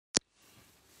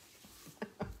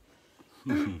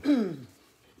Jamie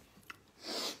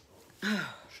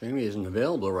isn't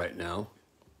available right now.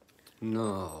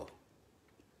 No.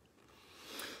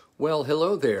 Well,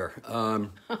 hello there.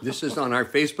 This is on our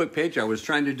Facebook page. I was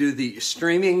trying to do the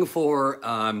streaming for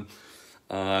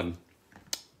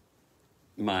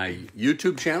my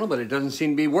YouTube channel, but it doesn't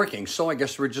seem to be working. So I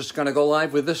guess we're just going to go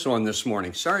live with this one this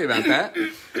morning. Sorry about that.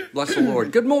 Bless the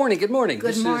Lord. Good morning. Good morning.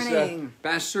 Good morning. This is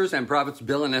Pastors and Prophets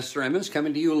Bill and Esther Emmons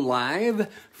coming to you live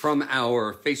from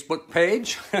our Facebook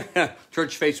page,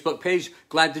 church Facebook page.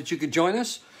 Glad that you could join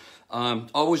us.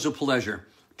 Always a pleasure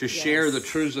to share the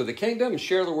truths of the kingdom and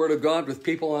share the word of God with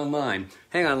people online.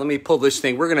 Hang on, let me pull this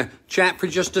thing. We're going to chat for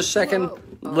just a second. Whoa.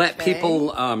 Let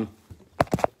people...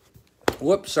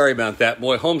 Whoops, sorry about that.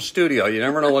 Boy, home studio. You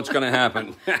never know what's going to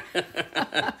happen.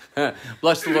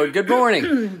 Bless the Lord. Good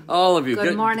morning, all of you.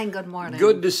 Good morning, good morning.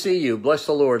 Good to see you. Bless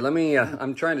the Lord. Let me,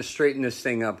 I'm trying to straighten this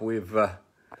thing up.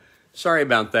 Sorry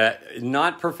about that.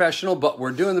 Not professional, but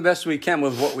we're doing the best we can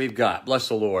with what we've got. Bless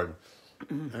the Lord.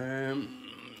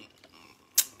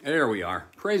 There we are.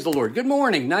 Praise the Lord. Good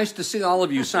morning. Nice to see all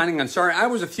of you signing on. Sorry, I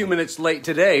was a few minutes late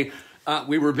today.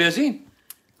 We were busy.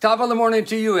 Top of the morning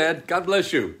to you, Ed. God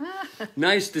bless you.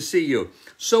 Nice to see you.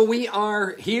 So we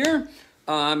are here.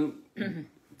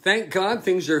 Thank God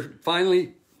things are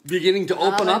finally beginning to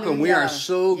open up, and we are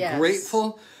so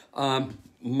grateful.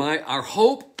 Our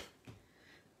hope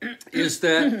is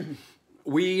that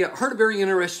we heard a very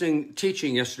interesting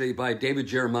teaching yesterday by David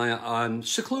Jeremiah on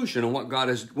seclusion and what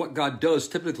God does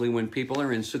typically when people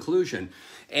are in seclusion.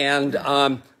 And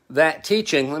that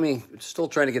teaching, let me still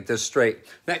try to get this straight.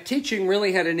 That teaching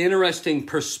really had an interesting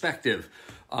perspective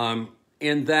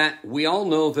in that we all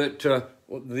know that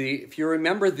if you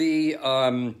remember the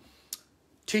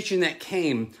teaching that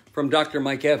came from Dr.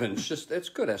 Mike Evans, that's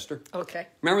good, Esther. Okay.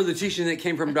 Remember the teaching that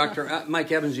came from Dr.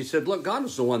 Mike Evans? He said, look, God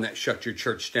is the one that shut your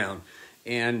church down.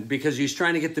 And because he's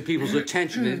trying to get the people's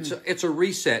attention, it's a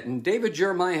reset. And David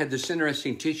Jeremiah had this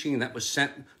interesting teaching that was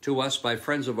sent to us by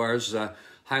friends of ours,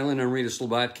 Highland and Rita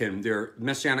Slobodkin. They're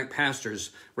Messianic pastors,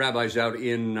 rabbis out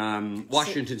in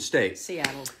Washington State.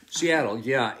 Seattle,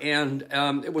 yeah. And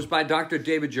it was by Dr.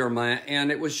 David Jeremiah. And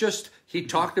it was just, he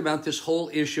talked about this whole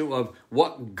issue of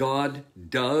what God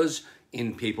does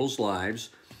in people's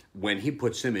lives when he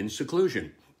puts them in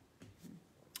seclusion.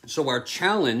 So our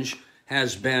challenge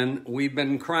has been, we've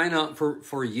been crying out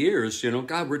for years,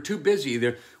 God, we're too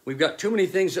busy. We've got too many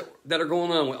things that are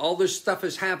going on. All this stuff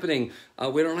is happening.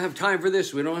 We don't have time for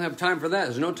this. We don't have time for that.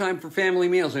 There's no time for family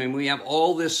meals. I mean, we have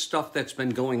all this stuff that's been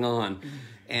going on. Mm-hmm.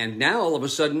 And now all of a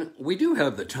sudden, we do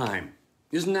have the time.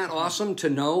 Isn't that awesome to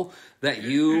know that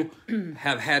you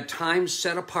have had time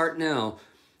set apart now?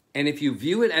 And if you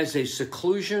view it as a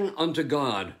seclusion unto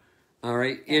God, all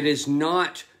right, it is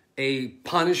not a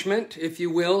punishment, if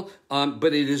you will,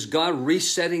 but it is God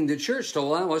resetting the church to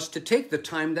allow us to take the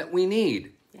time that we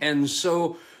need. And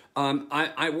so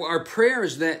our prayer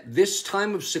is that this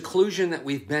time of seclusion that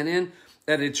we've been in,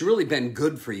 that it's really been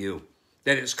good for you,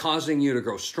 that it's causing you to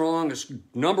grow strong. It's,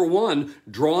 number one,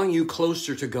 drawing you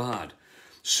closer to God,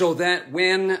 so that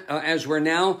when, as we're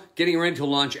now getting ready to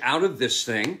launch out of this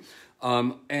thing,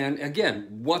 and again,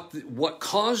 what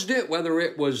caused it, whether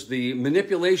it was the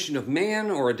manipulation of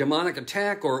man or a demonic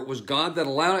attack, or it was God that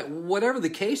allowed it, whatever the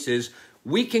case is,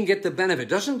 we can get the benefit.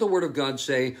 Doesn't the Word of God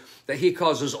say that he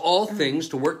causes all things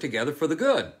to work together for the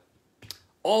good?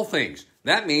 All things.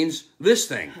 That means this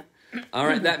thing. All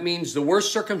right, that means the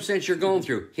worst circumstance you're going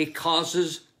through, he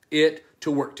causes it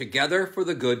to work together for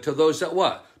the good to those that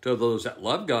what? To those that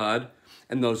love God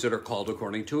and those that are called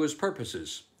according to his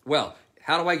purposes. Well,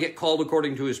 how do I get called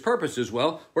according to his purposes?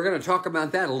 Well, we're going to talk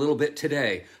about that a little bit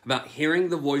today, about hearing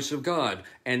the voice of God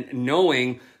and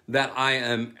knowing that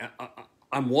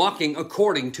I'm walking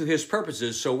according to his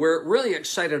purposes. So we're really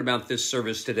excited about this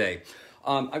service today.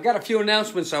 I've got a few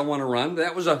announcements I want to run.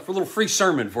 That was a little free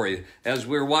sermon for you as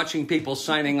we're watching people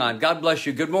signing on. God bless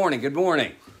you. Good morning. Good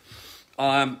morning.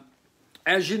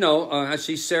 As you know, I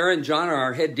see Sarah and John are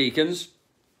our head deacons.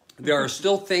 There are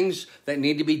still things that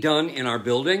need to be done in our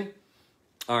building.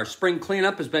 Our spring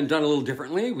cleanup has been done a little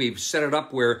differently. We've set it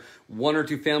up where 1 or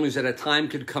 2 families at a time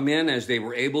could come in as they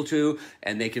were able to,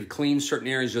 and they could clean certain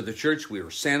areas of the church. We were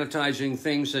sanitizing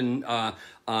things, and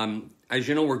as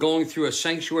you know, we're going through a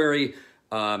sanctuary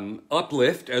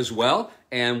uplift as well,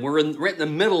 and we're right in the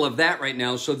middle of that right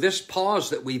now. So this pause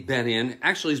that we've been in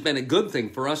actually has been a good thing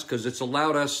for us because it's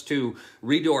allowed us to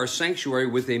redo our sanctuary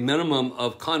with a minimum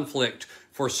of conflict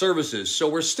for services. So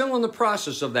we're still in the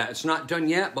process of that. It's not done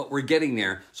yet, but we're getting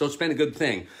there. So it's been a good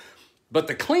thing. But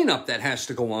the cleanup that has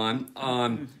to go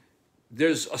on,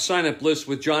 there's a sign-up list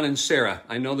with John and Sarah.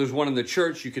 I know there's one in the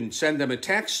church. You can send them a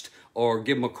text, or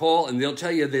give them a call, and they'll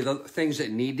tell you the things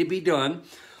that need to be done.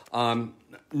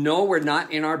 No, we're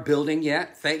not in our building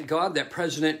yet. Thank God that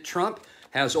President Trump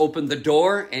has opened the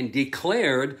door and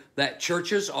declared that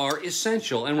churches are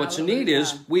essential. And what's neat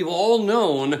is we've all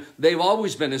known they've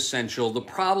always been essential. The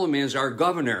problem is our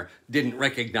governor didn't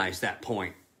recognize that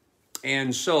point.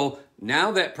 And so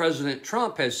now that President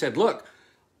Trump has said, look,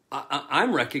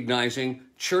 I'm recognizing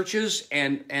churches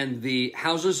and the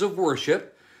houses of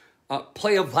worship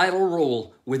play a vital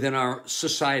role within our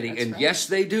society. That's and right. Yes,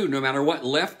 they do. No matter what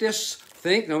leftists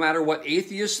think, no matter what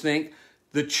atheists think,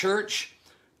 the church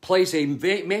plays a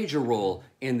major role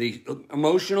in the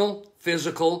emotional,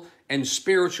 physical, and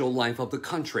spiritual life of the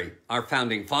country. Our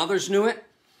founding fathers knew it.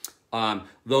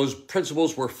 Those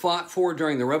principles were fought for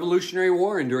during the Revolutionary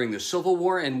War and during the Civil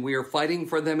War, and we are fighting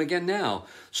for them again now.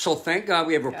 So thank God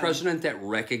we have a president that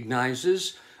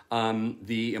recognizes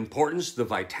the importance, the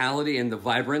vitality, and the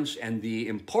vibrance, and the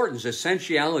importance,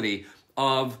 essentiality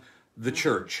of the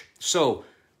church. So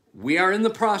we are in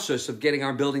the process of getting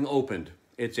our building opened.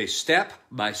 It's a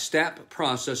step-by-step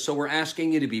process, so we're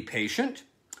asking you to be patient.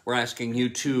 We're asking you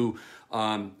to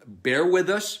bear with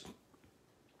us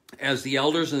as the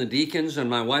elders and the deacons and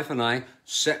my wife and I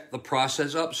set the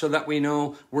process up so that we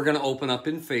know we're going to open up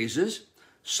in phases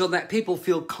so that people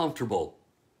feel comfortable.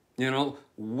 You know,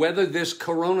 whether this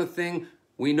corona thing,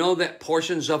 we know that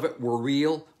portions of it were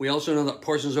real. We also know that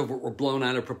portions of it were blown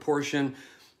out of proportion.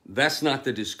 That's not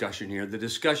the discussion here. The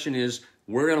discussion is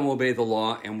we're going to obey the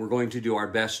law, and we're going to do our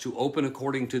best to open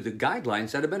according to the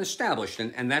guidelines that have been established,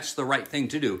 and that's the right thing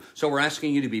to do. So we're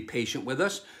asking you to be patient with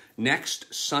us.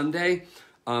 Next Sunday,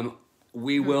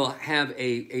 we will have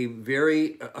a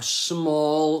very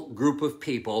small group of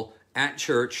people at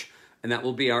church, and that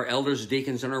will be our elders,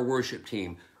 deacons, and our worship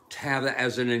team, to have that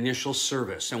as an initial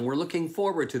service. And we're looking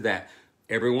forward to that.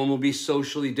 Everyone will be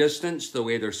socially distanced the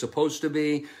way they're supposed to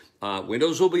be.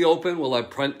 Windows will be open. We'll have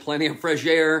plenty of fresh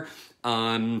air.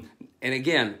 And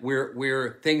again,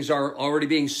 things are already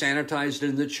being sanitized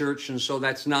in the church, and so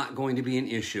that's not going to be an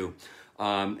issue.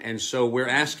 And so we're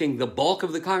asking the bulk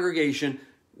of the congregation,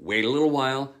 wait a little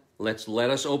while. Let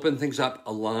us open things up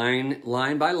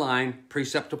line by line,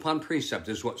 precept upon precept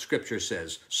is what Scripture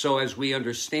says. So as we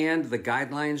understand the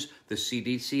guidelines the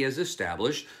CDC has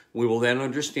established, we will then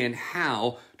understand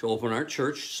how to open our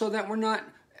church so that we're not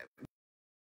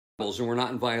and we're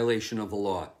not in violation of the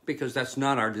law, because that's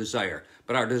not our desire.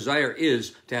 But our desire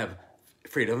is to have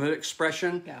freedom of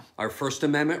expression, our First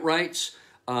Amendment rights,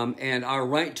 and our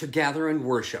right to gather and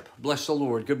worship. Bless the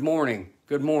Lord. Good morning.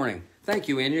 Good morning. Thank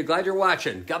you, Andrew. Glad you're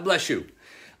watching. God bless you.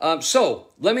 So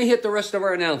let me hit the rest of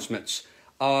our announcements.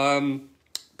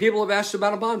 People have asked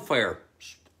about a bonfire.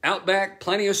 Out back,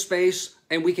 plenty of space,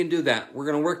 and we can do that. We're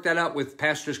going to work that out with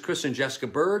Pastors Chris and Jessica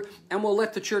Bird, and we'll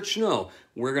let the church know.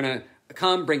 We're going to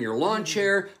come, bring your lawn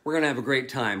chair. We're going to have a great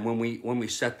time when we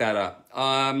set that up.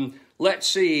 Let's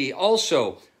see.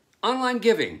 Also, online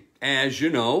giving. As you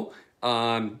know,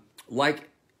 like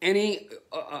any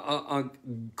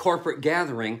corporate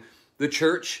gathering, the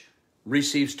church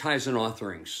receives tithes and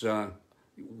offerings.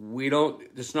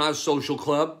 It's not a social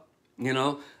club, you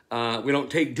know. We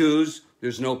don't take dues.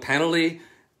 There's no penalty.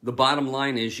 The bottom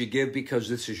line is you give because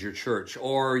this is your church,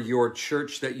 or your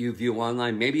church that you view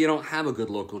online. Maybe you don't have a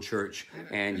good local church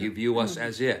and you view us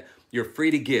as it. You're free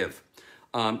to give.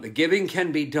 The giving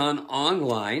can be done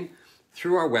online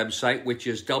through our website, which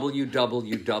is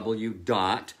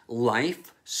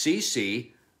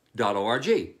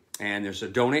www.lifecc.org. And there's a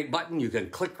donate button. You can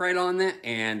click right on that,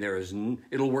 and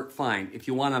it'll work fine. If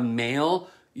you want to mail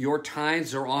your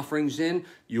tithes or offerings in,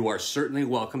 you are certainly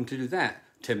welcome to do that.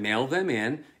 To mail them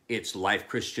in, it's Life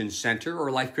Christian Center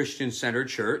or Life Christian Center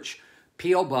Church,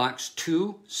 P.O. Box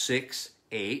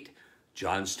 268,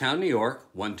 Johnstown, New York,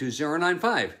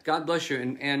 12095. God bless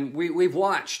you. And we've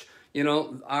watched, you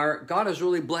know, God has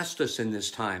really blessed us in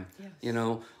this time. Yes. You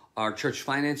know, our church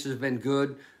finances have been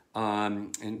good,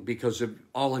 and because of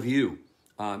all of you.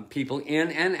 People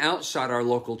in and outside our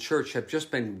local church have just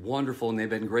been wonderful, and they've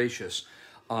been gracious.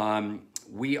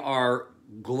 We are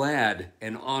glad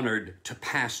and honored to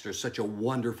pastor such a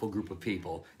wonderful group of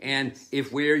people. And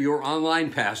if we're your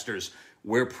online pastors,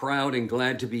 we're proud and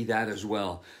glad to be that as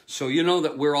well. So you know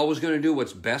that we're always going to do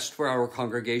what's best for our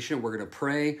congregation. We're going to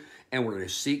pray, and we're going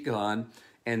to seek God,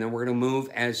 and then we're going to move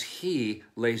as He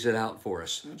lays it out for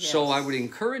us. Yes. So I would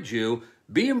encourage you,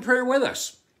 be in prayer with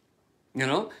us. You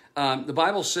know, the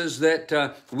Bible says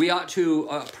that we ought to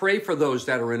pray for those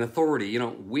that are in authority. You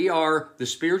know, we are the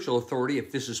spiritual authority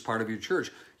if this is part of your church.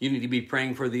 You need to be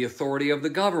praying for the authority of the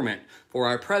government, for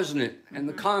our president and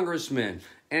the congressmen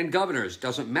and governors.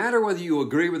 Doesn't matter whether you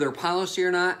agree with their policy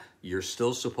or not, you're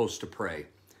still supposed to pray.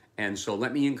 And so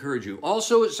let me encourage you.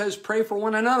 Also, it says pray for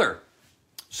one another.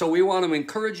 So we want to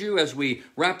encourage you as we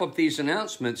wrap up these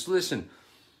announcements. Listen,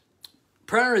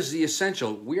 prayer is the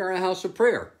essential. We are a house of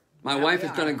prayer. My wife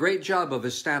has done a great job of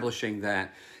establishing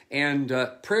that. And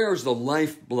prayer is the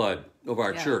lifeblood of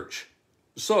our church.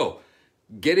 So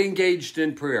get engaged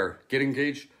in prayer. Get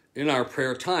engaged in our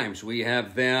prayer times. We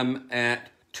have them at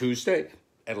Tuesday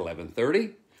at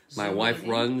 11:30. My wife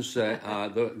runs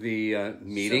the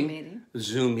meeting,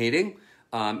 Zoom meeting.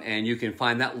 And you can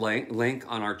find that link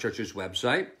on our church's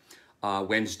website.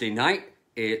 Wednesday night,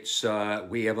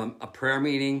 we have a prayer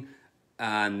meeting,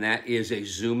 and that is a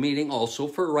Zoom meeting also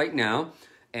for right now.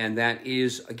 And that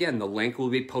is, again, the link will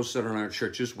be posted on our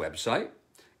church's website.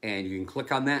 And you can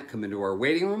click on that, come into our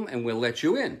waiting room, and we'll let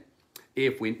you in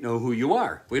if we know who you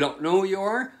are. If we don't know who you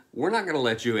are, we're not going to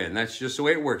let you in. That's just the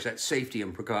way it works. That's safety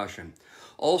and precaution.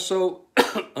 Also,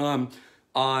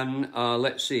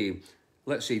 let's see,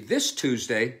 this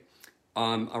Tuesday,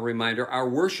 a reminder, our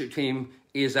worship team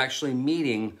is actually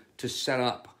meeting to set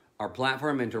up our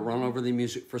platform and to run over the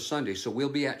music for Sunday. So we'll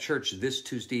be at church this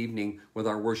Tuesday evening with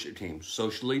our worship team.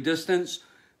 Socially distanced,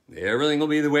 everything will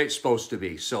be the way it's supposed to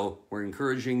be. So we're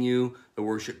encouraging you, the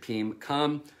worship team,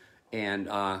 come and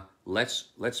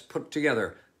let's put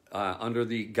together, under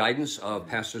the guidance of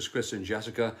Pastors Chris and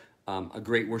Jessica, a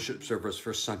great worship service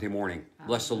for Sunday morning.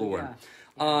 Bless the Lord.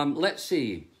 Let's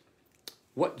see.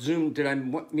 What meeting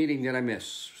did I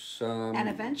miss? And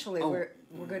eventually we're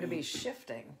going to be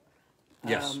shifting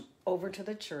over to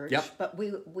the church. Yep. But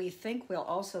we think we'll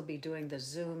also be doing the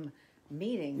Zoom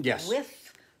meeting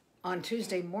on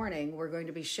Tuesday morning. We're going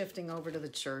to be shifting over to the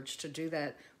church to do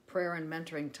that prayer and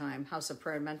mentoring time, house of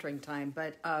prayer and mentoring time.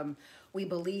 But we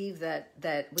believe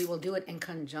that we will do it in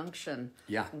conjunction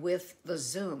with the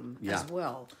Zoom as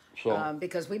well. So,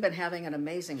 because we've been having an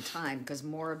amazing time because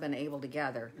more have been able to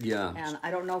gather. Yeah. And I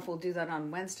don't know if we'll do that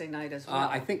on Wednesday night as well.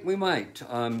 I think we might.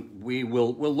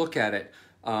 We'll look at it.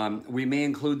 We may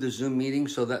include the Zoom meeting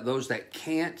so that those that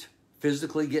can't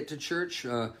physically get to church,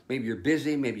 maybe you're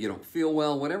busy, maybe you don't feel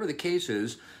well, whatever the case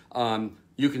is,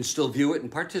 you can still view it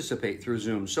and participate through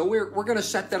Zoom. So we're going to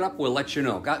set that up. We'll let you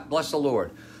know. God bless the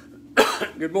Lord.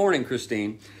 Good morning,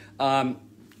 Christine.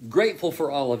 Grateful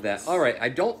for all of that. All right, I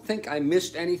don't think I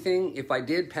missed anything. If I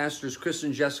did, Pastors Chris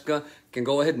and Jessica can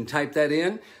go ahead and type that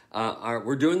in.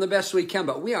 We're doing the best we can,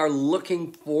 but we are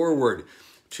looking forward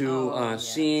to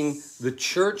seeing the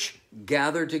church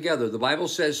gather together. The Bible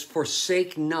says,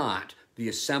 forsake not the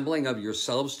assembling of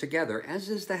yourselves together, as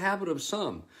is the habit of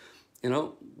some. You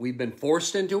know, we've been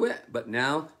forced into it, but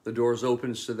now the door's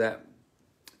open so that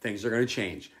things are going to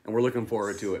change, and we're looking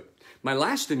forward to it. My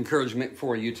last encouragement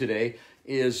for you today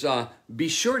is be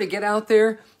sure to get out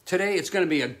there. Today it's going to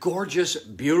be a gorgeous,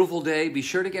 beautiful day. Be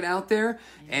sure to get out there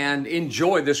and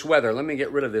enjoy this weather. Let me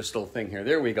get rid of this little thing here.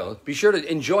 There we go. Be sure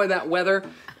to enjoy that weather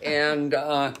and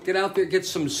get out there, get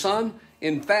some sun.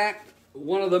 In fact,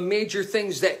 one of the major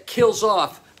things that kills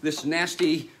off this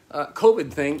nasty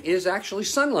COVID thing is actually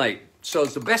sunlight. So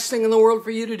it's the best thing in the world for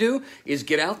you to do is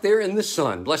get out there in the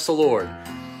sun. Bless the Lord.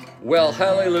 Well,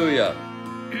 hallelujah.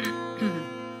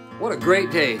 What a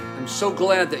great day. I'm so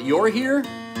glad that you're here.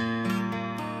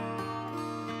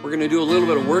 We're going to do a little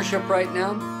bit of worship right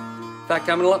now. In fact,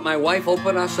 I'm going to let my wife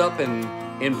open us up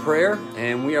in prayer,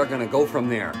 and we are going to go from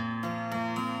there.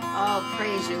 Oh,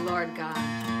 praise you, Lord God.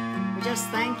 We just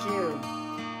thank you.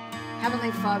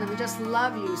 Heavenly Father, we just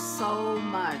love you so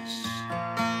much.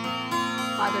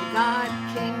 Father God,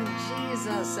 King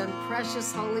Jesus, and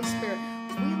precious Holy Spirit,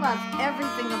 we love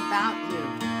everything about you.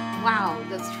 Wow,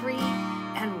 the three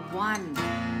and one,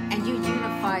 and you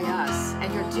unify us,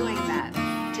 and you're doing that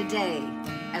today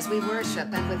as we worship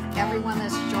and with everyone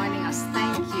that's joining us.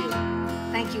 Thank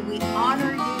you. We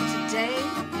honor you today.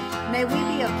 May we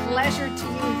be a pleasure to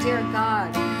you, dear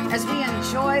God, as we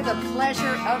enjoy the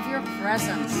pleasure of your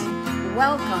presence.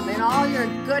 Welcome in all your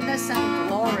goodness and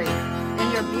glory.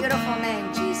 In your beautiful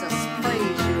name, Jesus, praise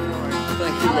you, Lord.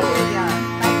 Thank you, Lord. Hallelujah.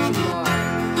 Thank you, Lord.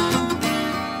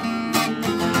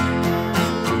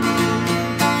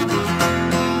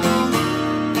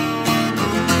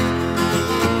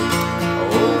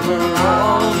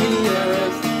 All the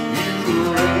earth, you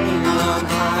reign on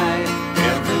high.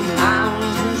 Every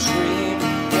mountain stream,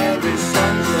 every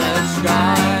sunset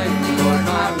sky. Lord,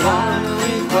 my one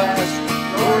request,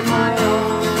 Lord, my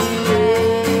only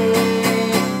aim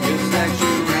is that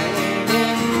you reign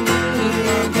in me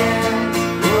again.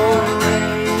 Lord,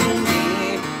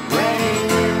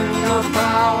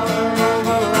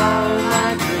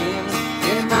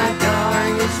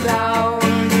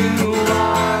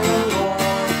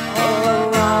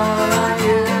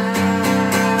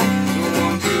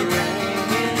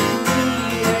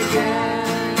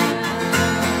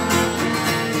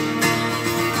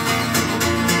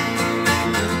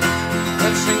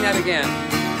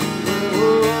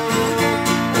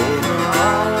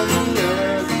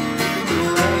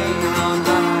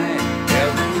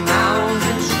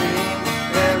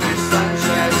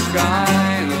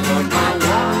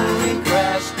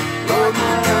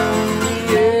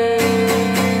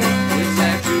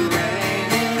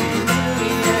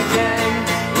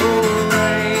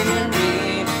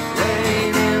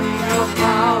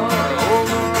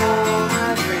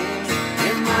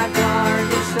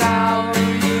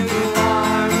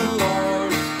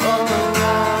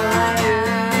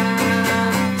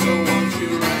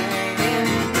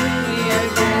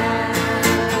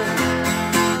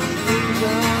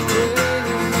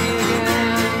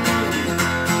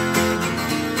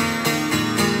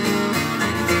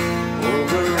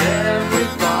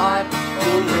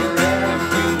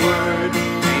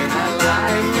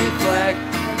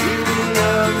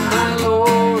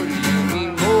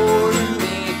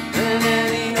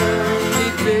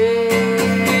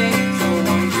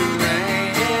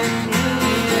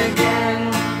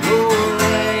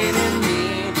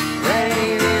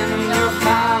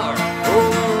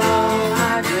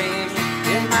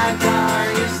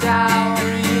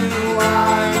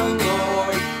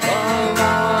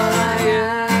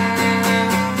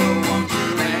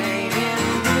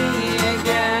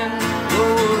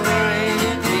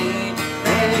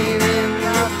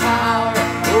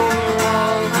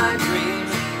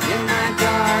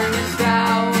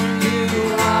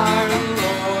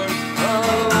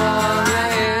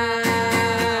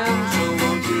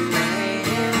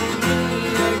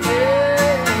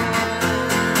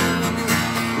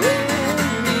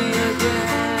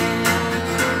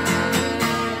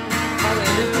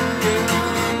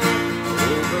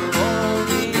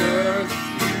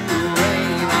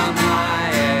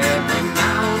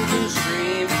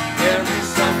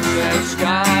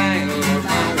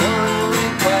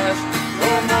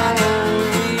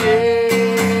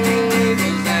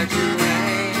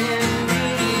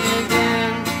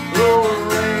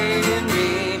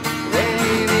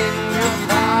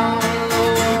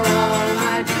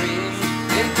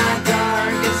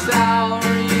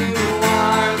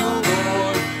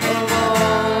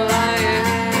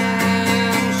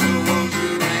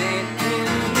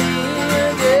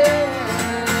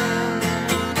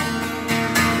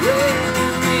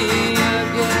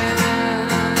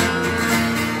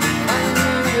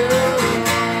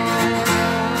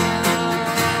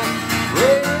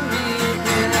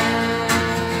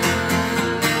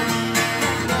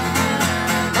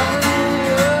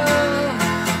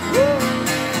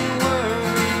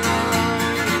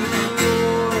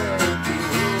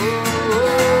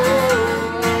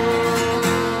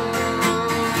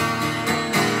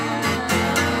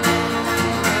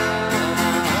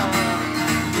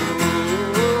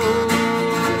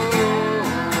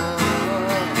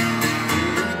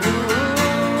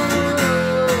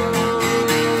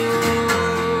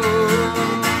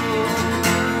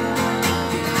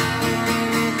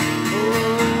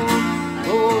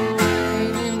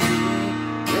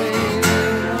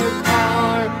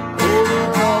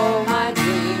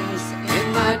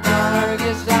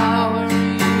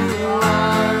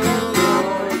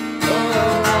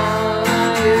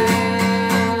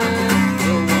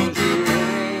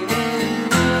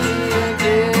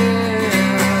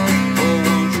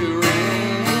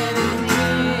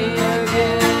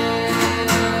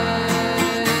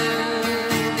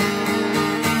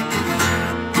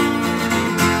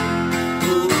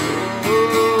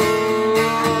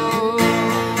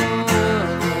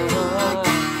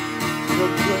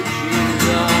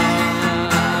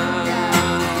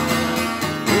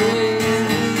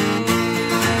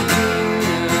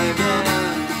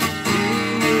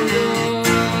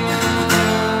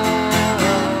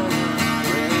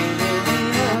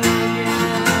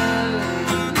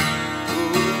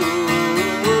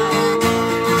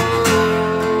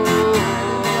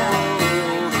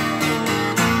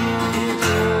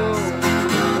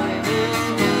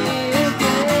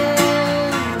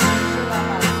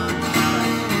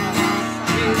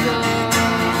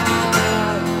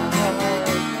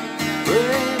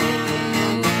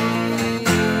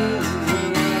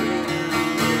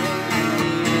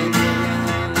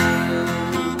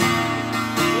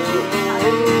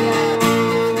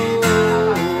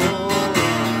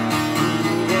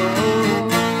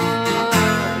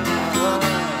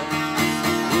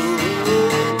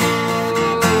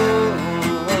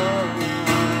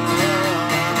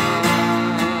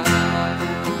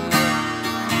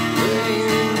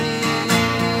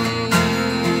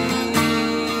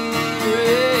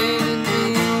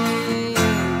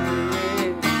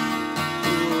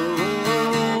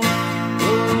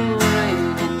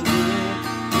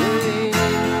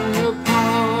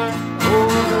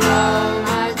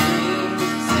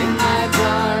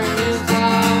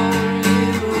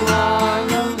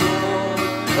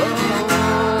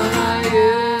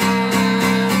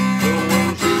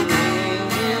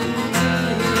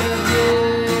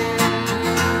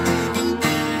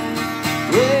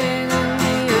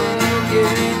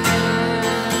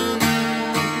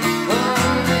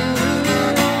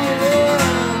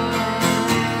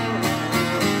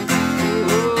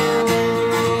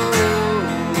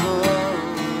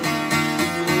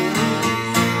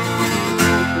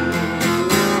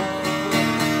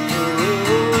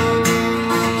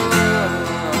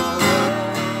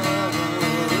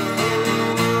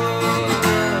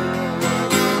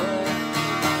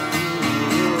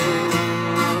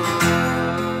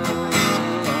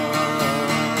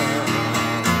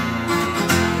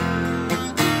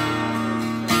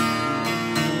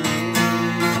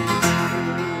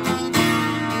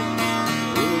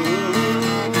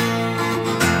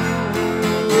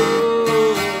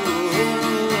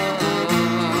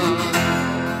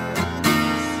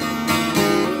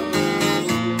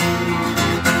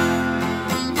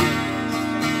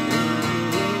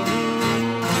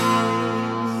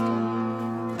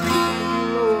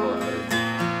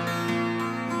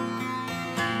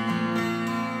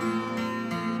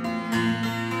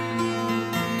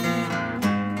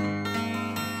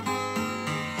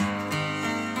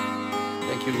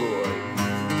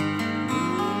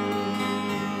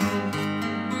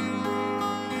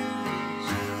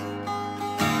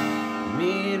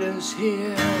 is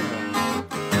here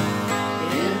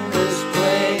in this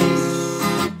place.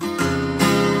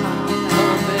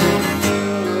 Come into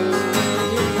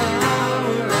your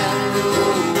power and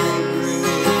your grace.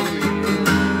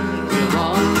 We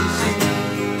want to see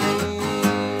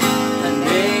a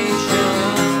nation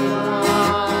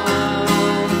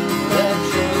one. Let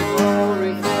your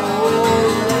glory fall,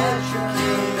 let your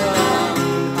kingdom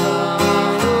come.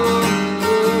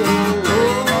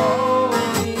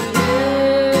 Holy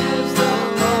is the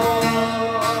Lord.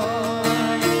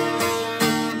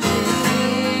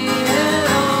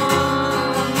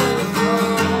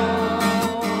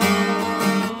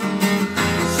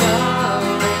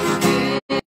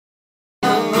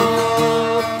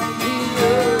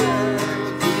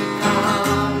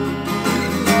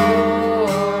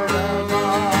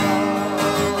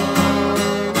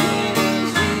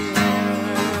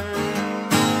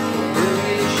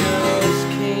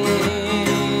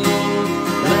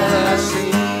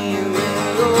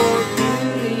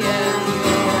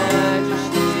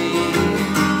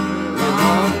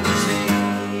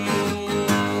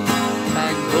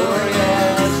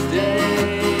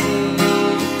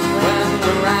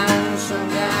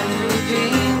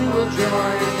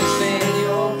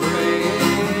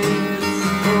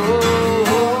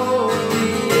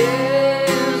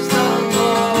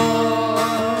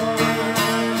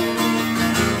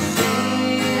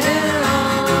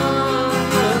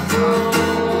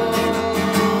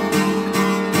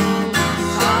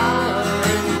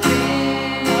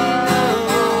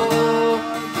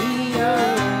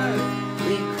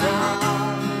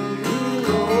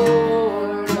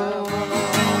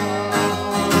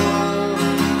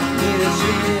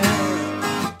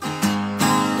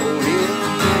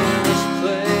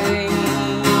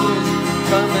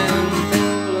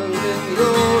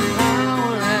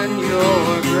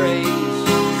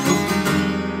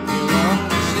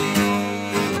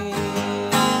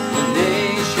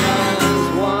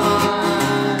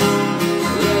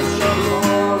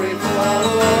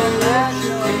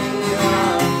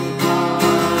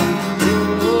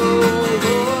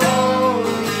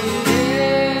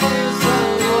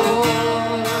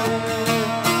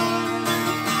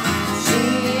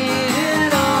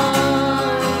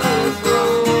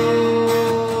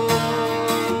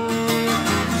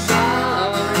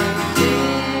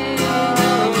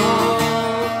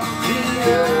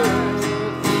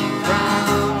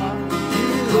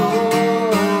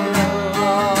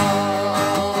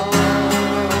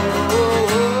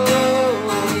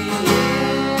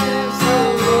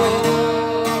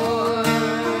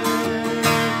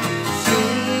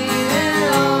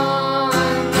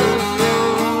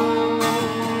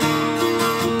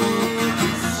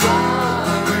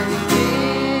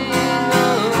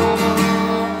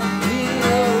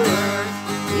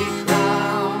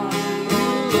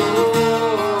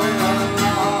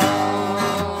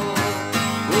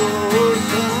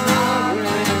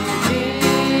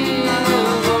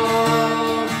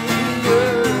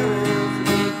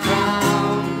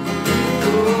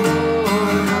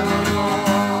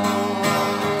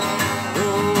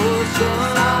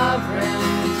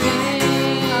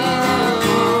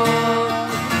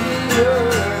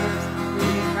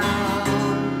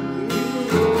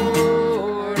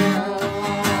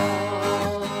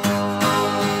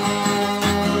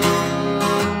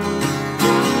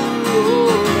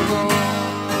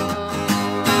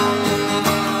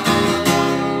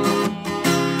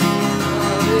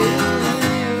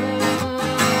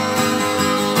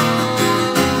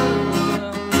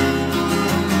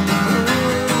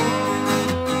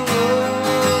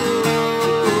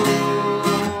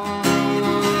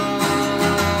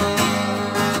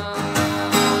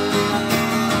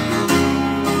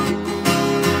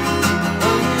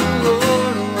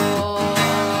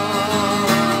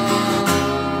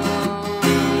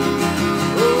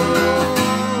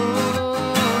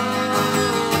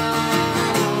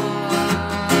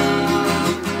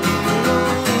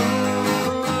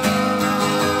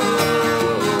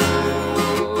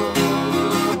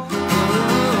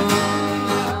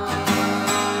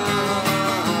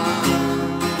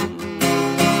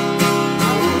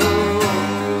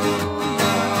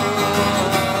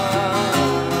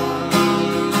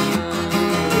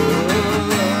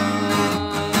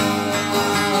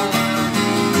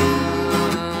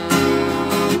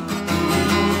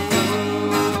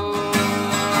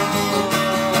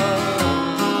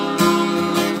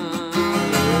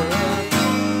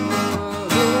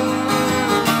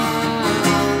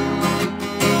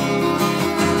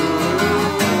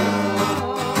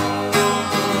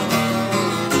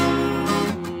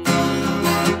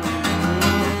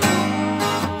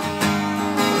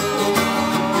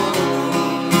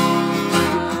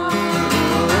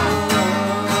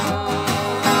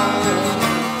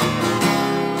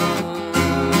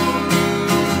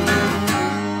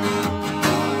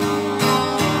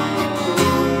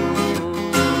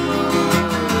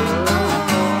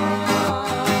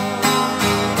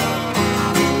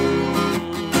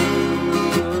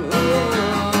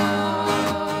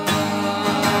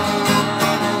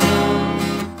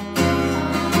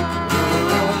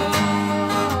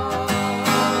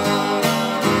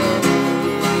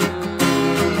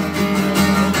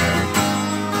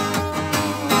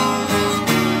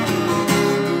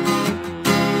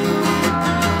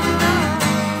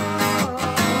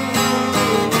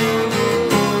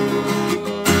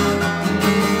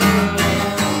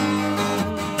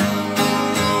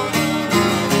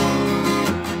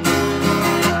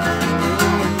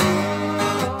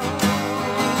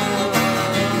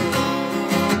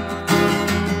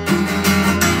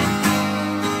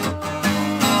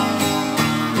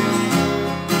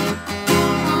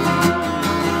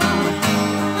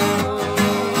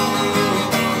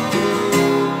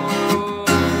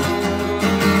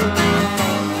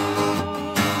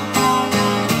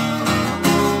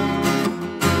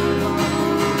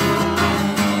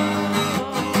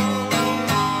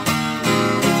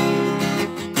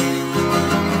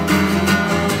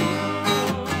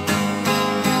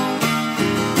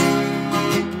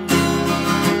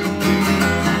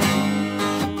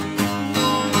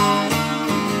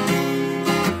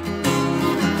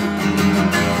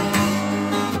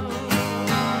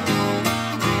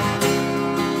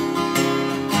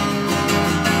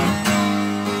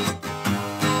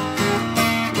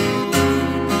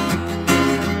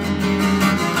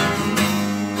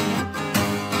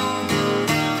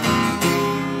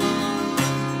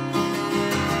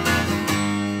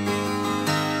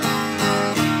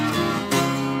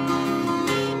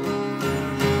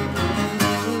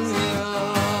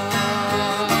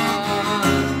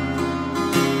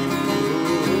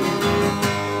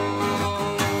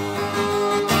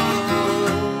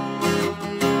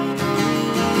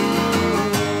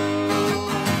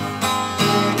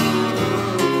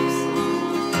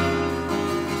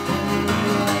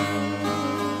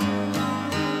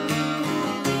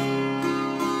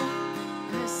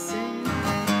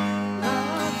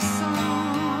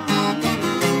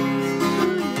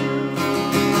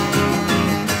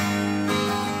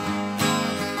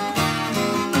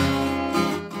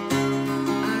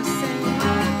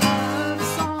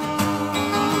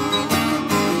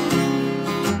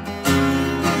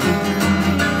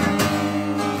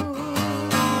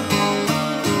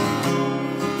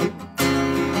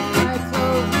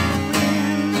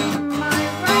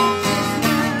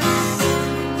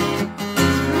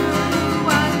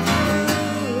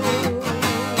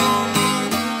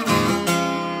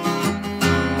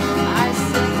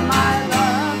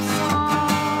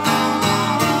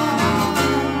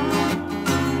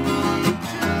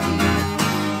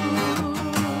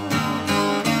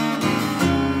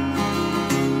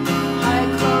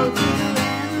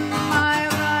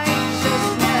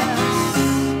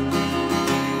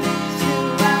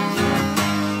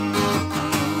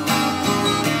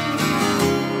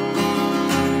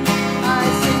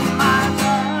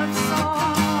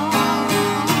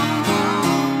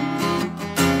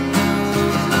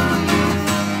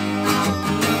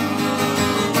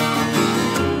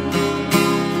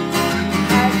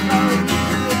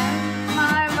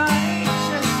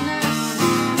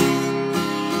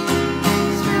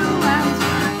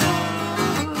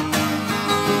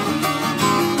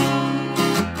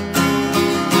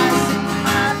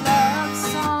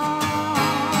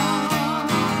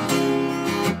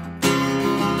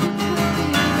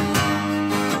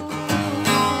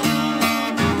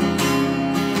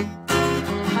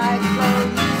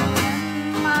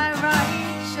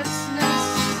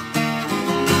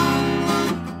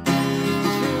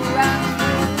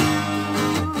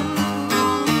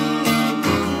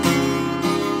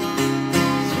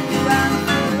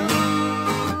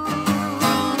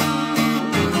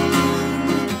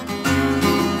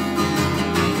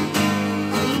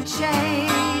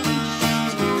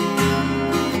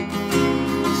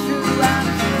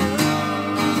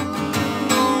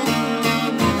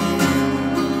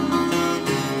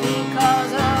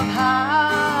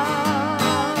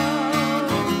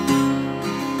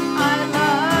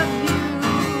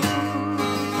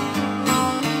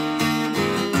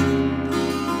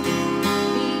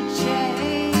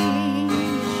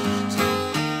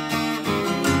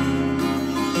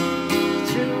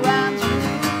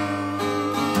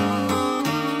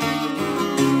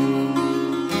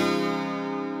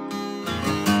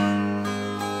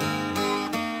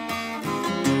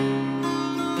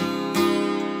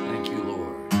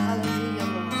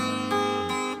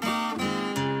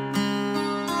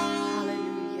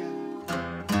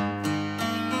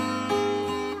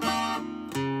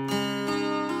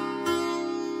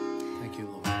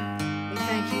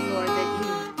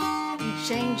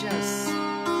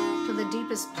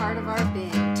 deepest part of our being,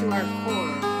 to our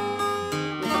core,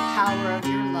 with the power of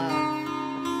your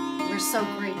love. We're so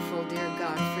grateful, dear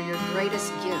God, for your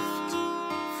greatest gift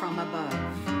from above.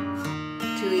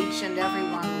 To each and every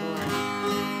one, Lord.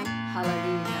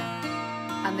 Hallelujah.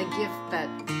 And the gift that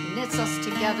knits us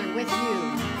together with you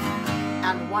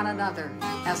and one another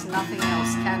as nothing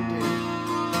else can do.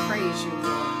 Praise you,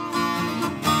 Lord.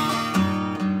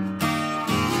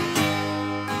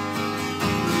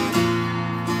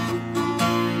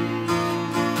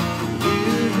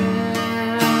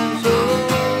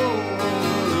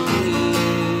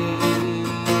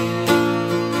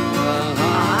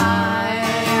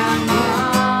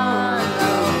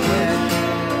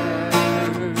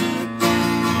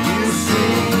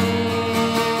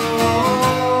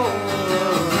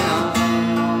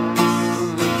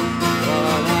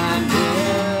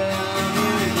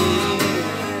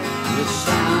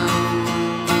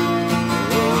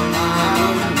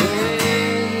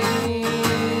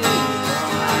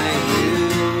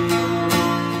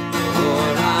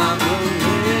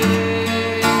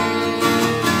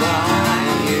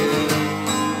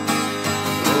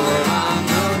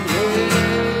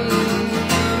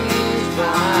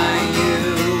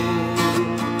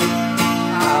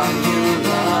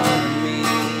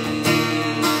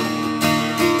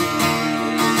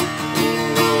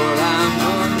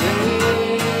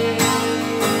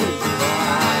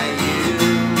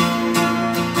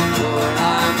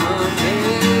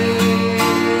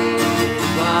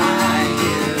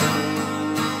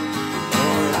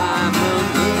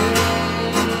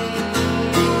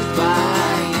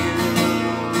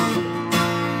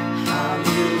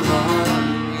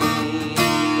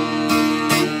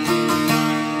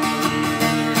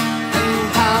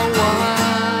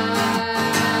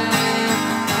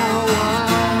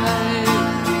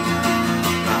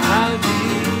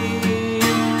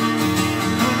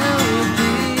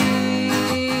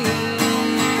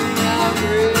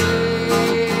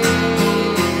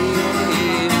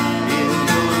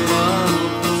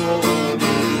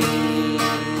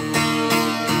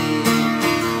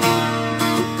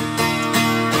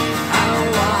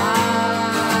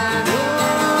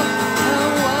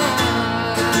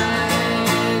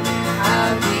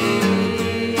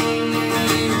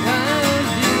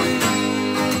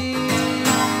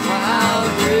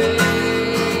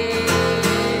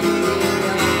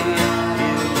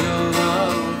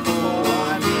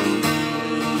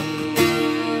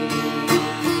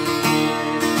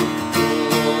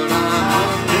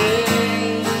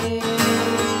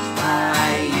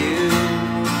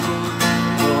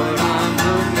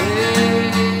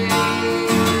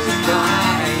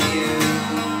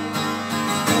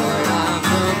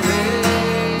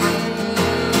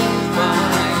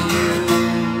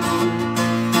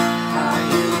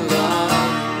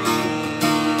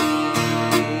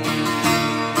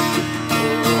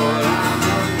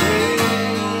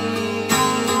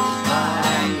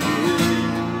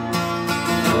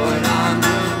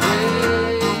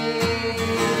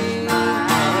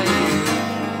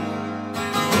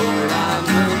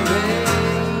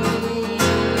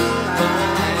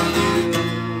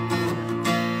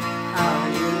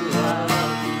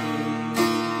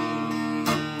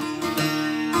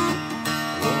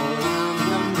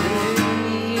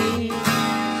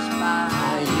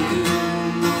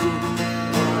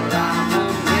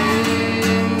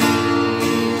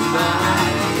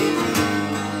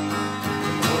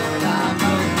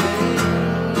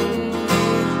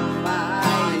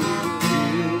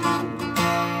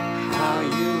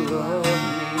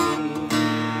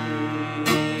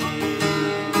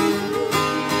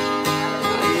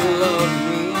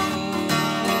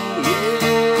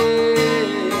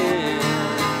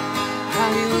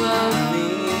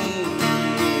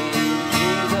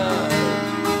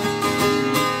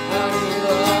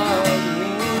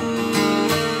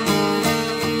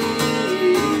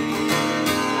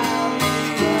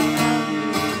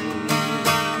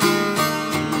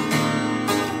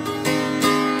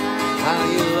 How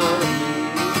you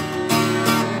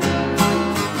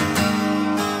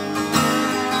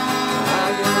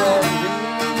love me.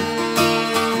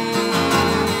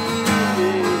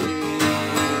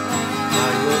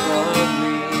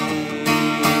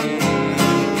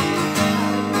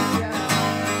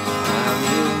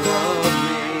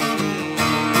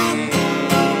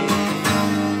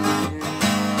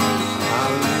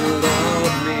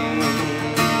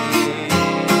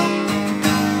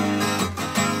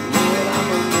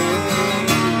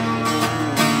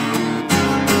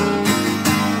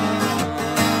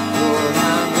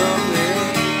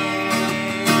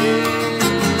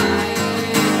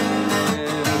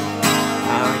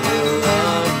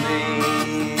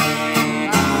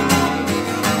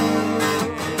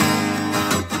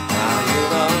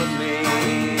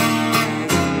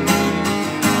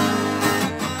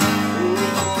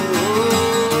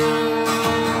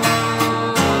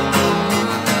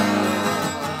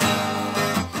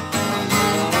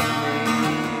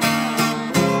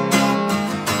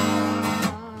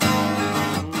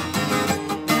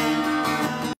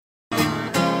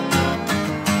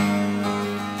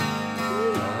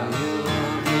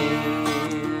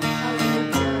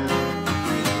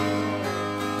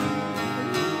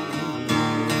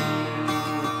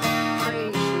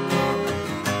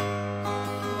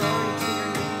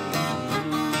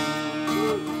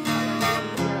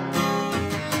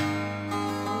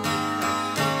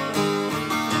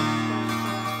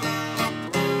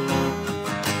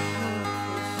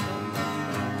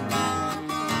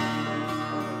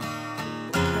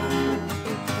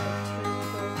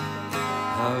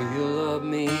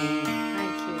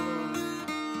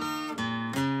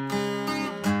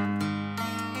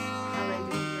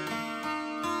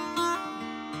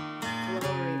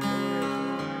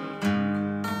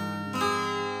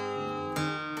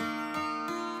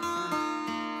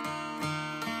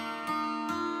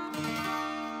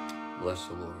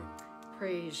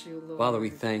 Praise you, Lord. Father,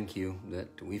 we thank you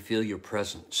that we feel your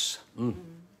presence.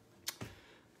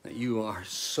 That you are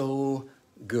so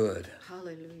good.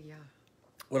 Hallelujah.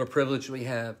 What a privilege we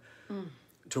have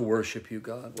to worship you,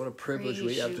 God. What a privilege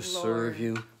we have to serve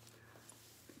you.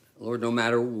 Lord, no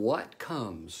matter what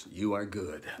comes, you are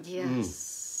good.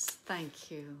 Yes. Thank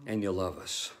you. And you love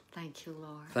us. Thank you,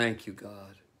 Lord. Thank you,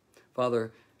 God.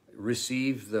 Father,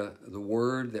 receive the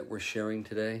word that we're sharing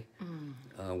today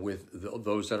with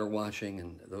those that are watching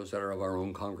and those that are of our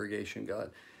own congregation,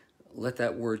 God. Let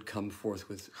that word come forth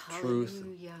with truth,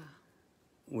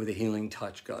 with a healing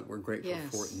touch, God. We're grateful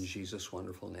for it in Jesus'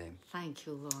 wonderful name. Thank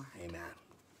you, Lord. Amen.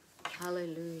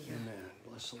 Hallelujah. Amen.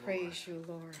 Bless the Lord. Praise you,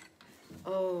 Lord.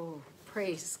 Oh,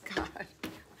 praise God.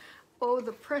 Oh,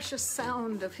 the precious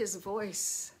sound of his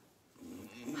voice.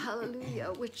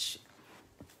 Hallelujah, which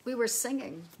we were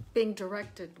singing, being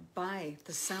directed by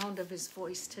the sound of his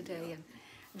voice today. And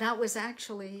that was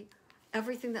actually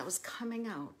everything that was coming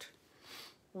out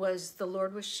was the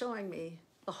Lord was showing me,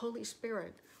 the Holy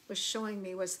Spirit was showing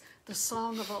me was the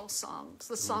song of all songs,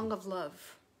 the song of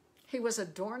love. He was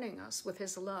adorning us with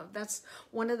his love. That's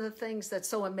one of the things that's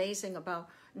so amazing about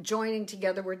joining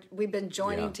together. We've been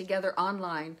joining together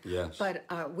online, but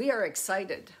we are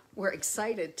excited. We're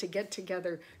excited to get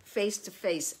together face to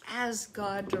face as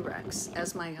God directs,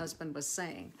 as my husband was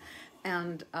saying.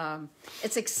 And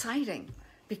it's exciting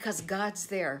because God's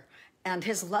there and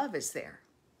his love is there.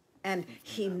 And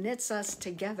he knits us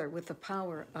together with the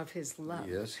power of his love.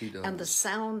 Yes, he does. And the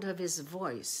sound of his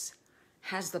voice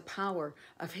has the power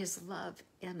of his love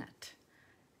in it.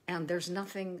 And there's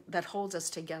nothing that holds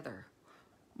us together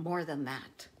more than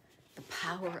that. The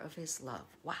power of his love.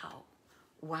 Wow.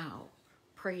 Wow.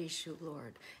 Praise you,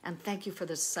 Lord. And thank you for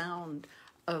the sound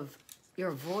of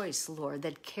your voice, Lord,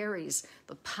 that carries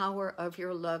the power of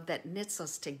your love that knits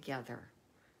us together.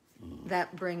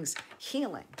 That brings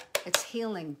healing. It's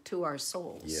healing to our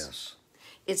souls. Yes.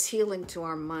 It's healing to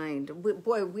our mind.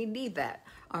 We need that.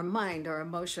 Our mind, our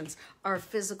emotions, our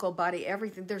physical body,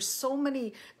 everything. There's so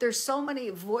many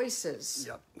voices.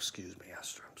 Yep. Excuse me,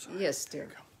 Esther. I'm sorry. Yes, dear.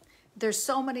 There's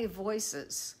so many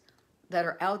voices that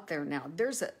are out there now.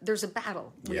 There's a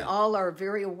battle. We all are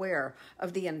very aware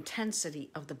of the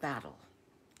intensity of the battle.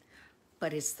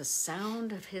 But it's the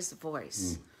sound of his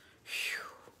voice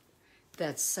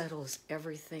that settles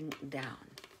everything down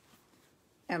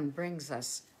and brings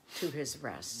us to his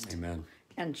rest. Amen.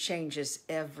 And changes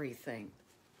everything.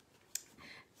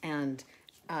 And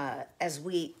as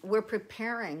we're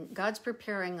preparing, God's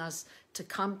preparing us to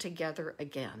come together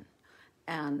again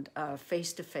and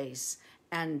face to face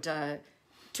and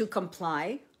to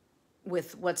comply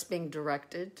with what's being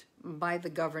directed by the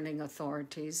governing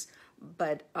authorities.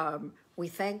 But we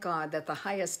thank God that the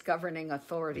highest governing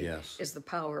authority is the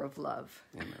power of love.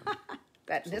 Amen.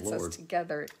 That knits us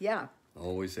together. Yeah.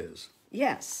 Always is.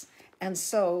 Yes. And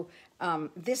so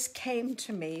this came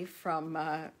to me from,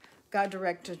 God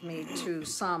directed me to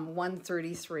Psalm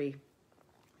 133.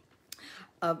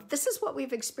 This is what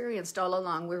we've experienced all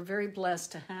along. We're very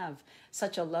blessed to have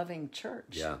such a loving church.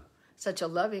 Yeah. Such a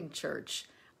loving church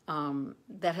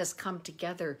that has come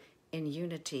together in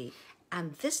unity.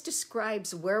 And this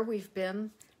describes where we've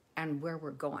been and where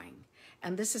we're going.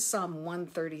 And this is Psalm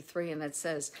 133, and it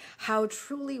says, "How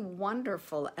truly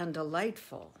wonderful and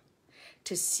delightful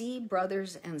to see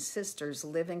brothers and sisters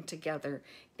living together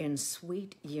in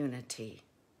sweet unity.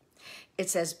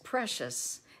 It's as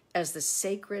precious as the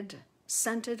sacred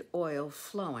scented oil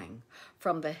flowing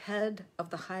from the head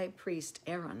of the high priest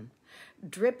Aaron,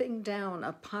 dripping down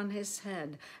upon his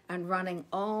head and running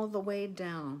all the way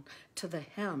down to the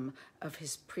hem of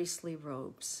his priestly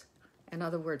robes." In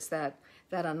other words, that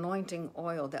anointing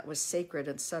oil that was sacred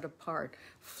and set apart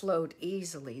flowed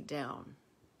easily down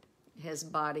his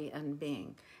body and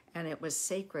being. And it was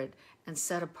sacred and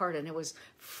set apart, and it was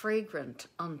fragrant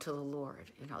unto the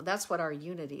Lord. You know, that's what our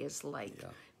unity is like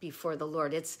before the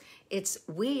Lord.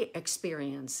 We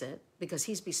experience it because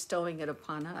he's bestowing it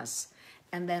upon us.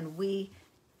 And then we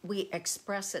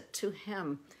express it to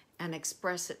him and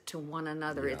express it to one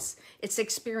another. Yeah. It's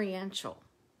experiential.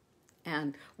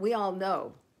 And we all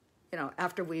know, you know,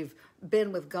 after we've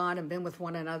been with God and been with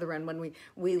one another, and when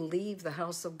we leave the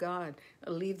house of God,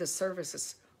 leave the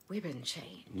services, we've been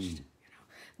changed. You know,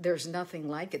 there's nothing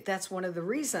like it. That's one of the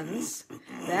reasons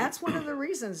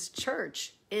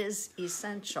church is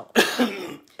essential.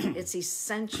 It's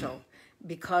essential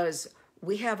because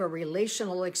we have a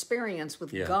relational experience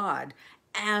with God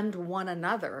and one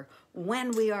another when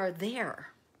we are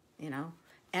there, you know,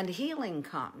 and healing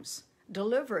comes.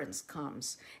 Deliverance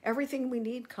comes. Everything we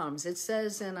need comes. It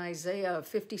says in Isaiah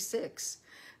 56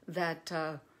 that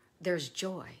there's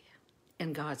joy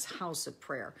in God's house of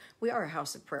prayer. We are a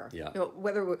house of prayer. Yeah. You know,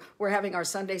 whether we're having our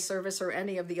Sunday service or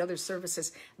any of the other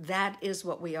services, that is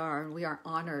what we are, and we are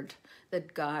honored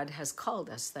that God has called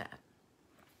us that.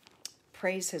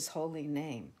 Praise his holy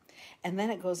name. And then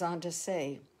it goes on to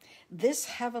say, this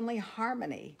heavenly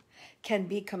harmony can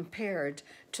be compared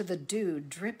to the dew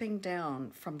dripping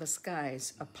down from the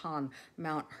skies upon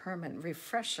Mount Hermon,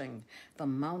 refreshing the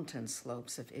mountain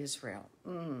slopes of Israel,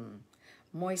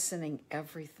 moistening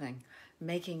everything,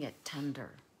 making it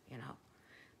tender. You know,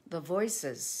 the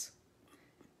voices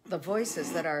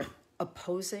that are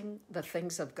opposing the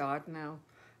things of God now,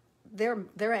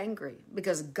 they're angry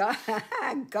because God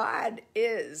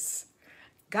is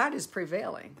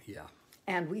prevailing. Yeah.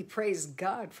 And we praise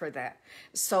God for that.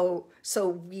 So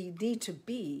we need to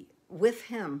be with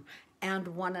him and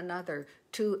one another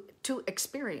to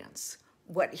experience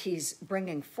what he's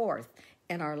bringing forth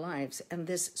in our lives. And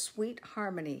this sweet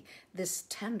harmony, this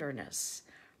tenderness,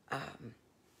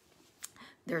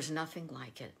 there's nothing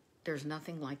like it. There's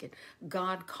nothing like it.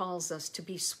 God calls us to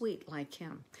be sweet like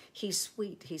him. He's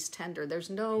sweet. He's tender.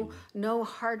 There's no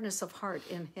hardness of heart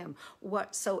in him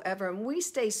whatsoever. And we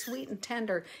stay sweet and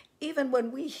tender even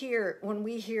when we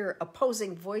hear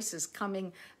opposing voices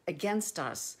coming against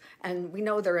us. And we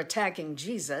know they're attacking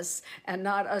Jesus and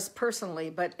not us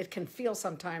personally, but it can feel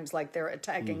sometimes like they're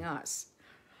attacking us.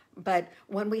 But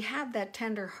when we have that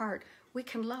tender heart, we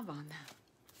can love on them.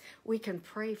 We can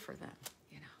pray for them.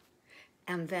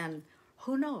 And then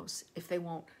who knows if they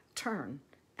won't turn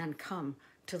and come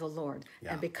to the Lord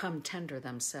and become tender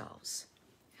themselves.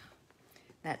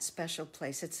 That special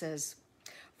place, it says,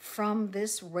 from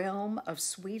this realm of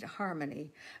sweet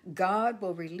harmony, God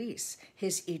will release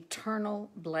his eternal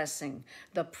blessing,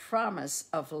 the promise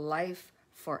of life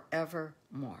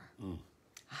forevermore.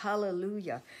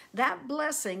 Hallelujah. That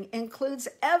blessing includes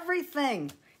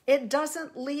everything. It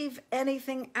doesn't leave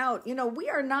anything out. You know, we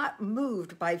are not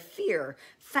moved by fear.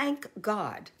 Thank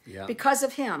God. Because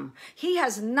of him. He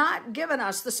has not given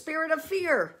us the spirit of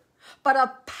fear, but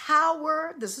a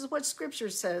power. This is what scripture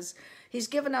says. He's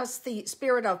given us the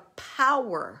spirit of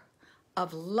power,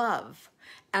 of love,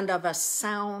 and of a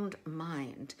sound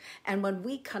mind. And when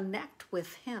we connect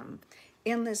with him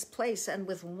in this place and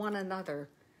with one another,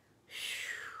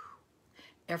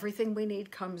 everything we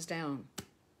need comes down.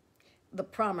 The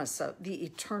promise of the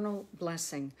eternal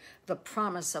blessing, the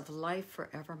promise of life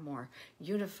forevermore,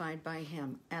 unified by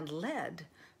him and led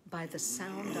by the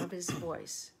sound of his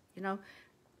voice. You know,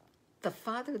 the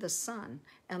Father, the Son,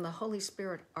 and the Holy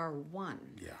Spirit are one.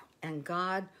 And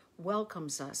God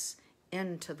welcomes us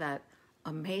into that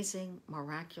amazing,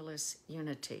 miraculous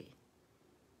unity.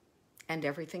 And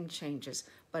everything changes,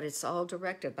 but it's all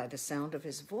directed by the sound of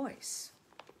his voice,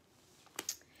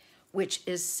 which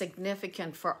is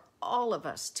significant for all of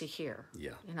us to hear.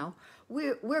 You know,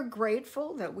 we're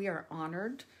grateful that we are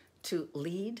honored to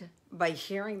lead by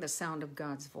hearing the sound of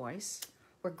God's voice.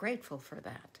 We're grateful for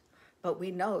that. But we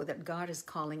know that God is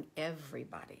calling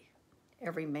everybody,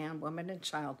 every man, woman, and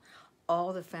child,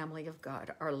 all the family of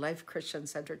God, our Life Christian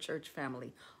Center Church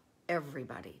family,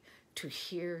 everybody, to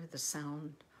hear the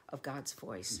sound of God's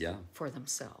voice for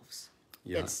themselves.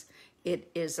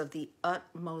 It is of the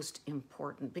utmost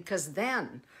importance, because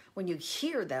then when you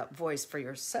hear that voice for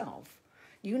yourself,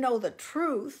 you know the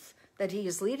truth that he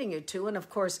is leading you to. And of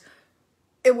course,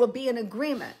 it will be an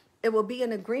agreement. It will be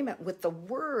an agreement with the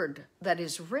word that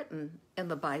is written in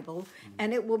the Bible,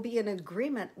 and it will be an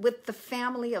agreement with the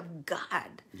family of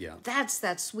God. That's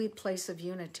that sweet place of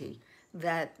unity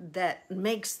that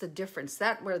makes the difference.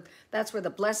 That's where the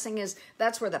blessing is.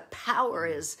 That's where the power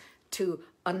is to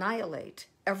annihilate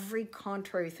every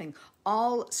contrary thing,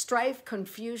 all strife,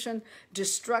 confusion,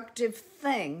 destructive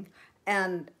thing,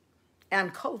 and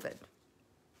COVID.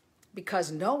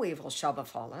 Because no evil shall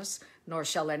befall us, nor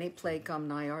shall any plague come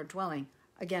nigh our dwelling.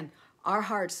 Again, our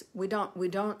hearts, we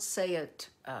don't say it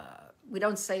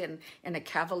in a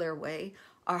cavalier way.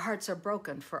 Our hearts are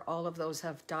broken for all of those who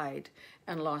have died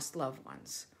and lost loved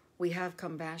ones. We have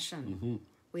compassion.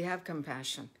 We have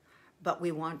compassion, but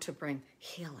we want to bring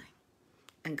healing.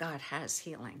 And God has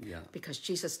healing because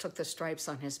Jesus took the stripes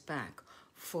on his back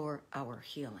for our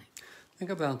healing.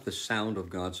 Think about the sound of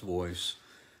God's voice,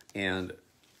 and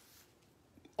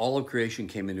all of creation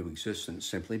came into existence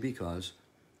simply because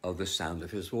of the sound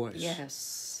of his voice.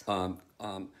 Yes.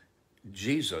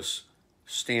 Jesus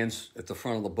stands at the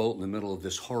front of the boat in the middle of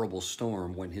this horrible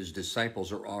storm when his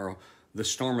disciples are the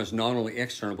storm is not only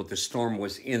external, but the storm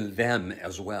was in them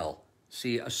as well.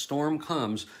 See, a storm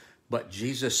comes, but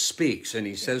Jesus speaks, and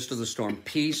he says to the storm,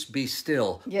 peace, be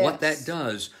still. What that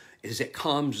does is it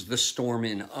calms the storm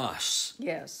in us.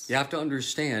 Yes. You have to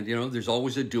understand, there's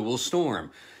always a dual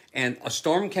storm. And a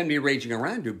storm can be raging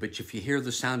around you, but if you hear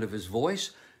the sound of his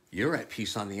voice, you're at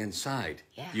peace on the inside.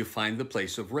 Yeah. You find the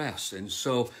place of rest. And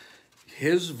so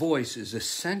his voice is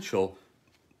essential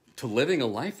to living a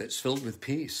life that's filled with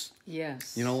peace.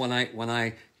 Yes. When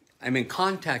I'm in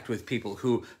contact with people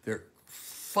who they're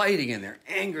fighting and they're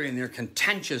angry and they're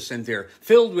contentious and they're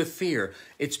filled with fear,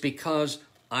 it's because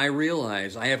I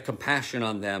realize I have compassion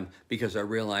on them, because I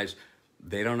realize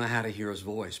they don't know how to hear his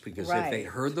voice. Because if they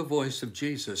heard the voice of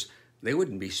Jesus, they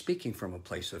wouldn't be speaking from a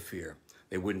place of fear.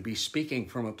 They wouldn't be speaking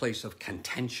from a place of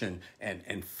contention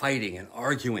and fighting and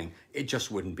arguing. It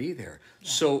just wouldn't be there. Yeah.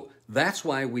 So that's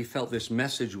why we felt this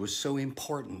message was so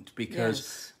important,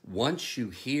 because once you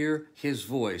hear his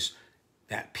voice,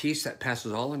 that peace that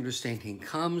passes all understanding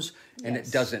comes, and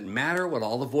it doesn't matter what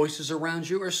all the voices around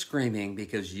you are screaming,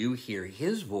 because you hear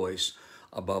his voice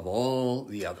above all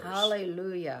the others.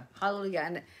 Hallelujah.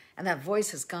 Hallelujah. And that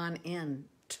voice has gone in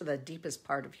to the deepest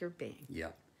part of your being.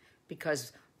 Yeah.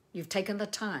 Because we've taken the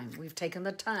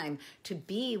time to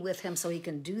be with him so he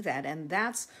can do that. And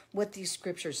that's what these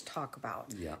scriptures talk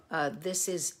about. Yeah. This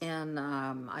is in,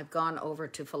 I've gone over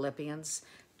to Philippians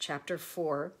chapter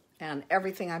 4, and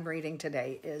everything I'm reading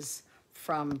today is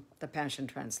from the Passion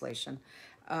Translation.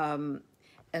 And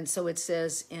so it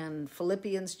says in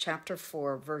Philippians chapter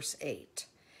 4, verse 8,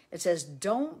 it says,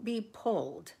 "Don't be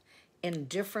pulled in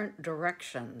different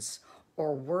directions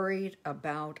or worried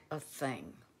about a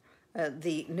thing."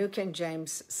 The New King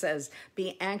James says,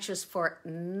 "Be anxious for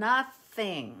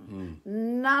nothing."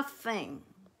 Nothing.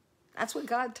 That's what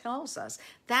God tells us.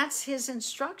 That's his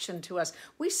instruction to us.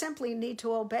 We simply need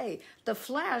to obey. The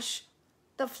flesh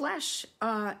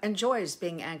enjoys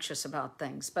being anxious about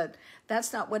things, but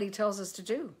that's not what he tells us to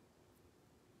do.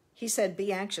 He said,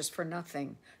 "Be anxious for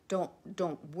nothing.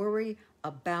 Don't worry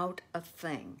about a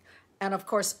thing." And of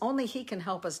course, only he can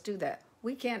help us do that.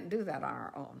 We can't do that on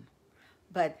our own.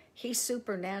 But he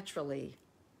supernaturally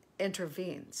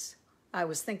intervenes. I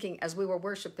was thinking as we were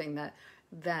worshiping that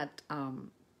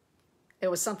it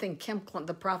was something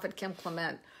the prophet Kim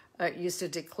Clement used to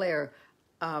declare.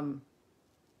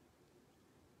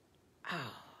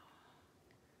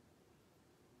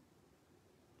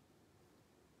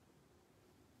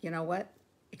 You know what?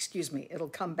 Excuse me, it'll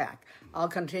come back. I'll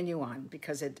continue on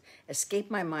because it escaped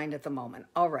my mind at the moment.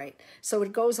 All right. So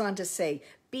it goes on to say,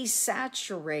 "Be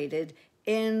saturated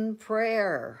in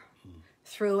prayer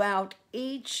throughout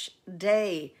each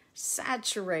day."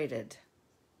 Saturated.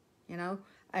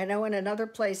 I know in another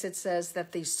place it says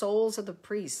that the souls of the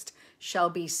priest shall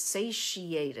be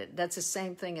satiated. That's the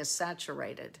same thing as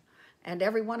saturated. And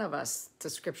every one of us, the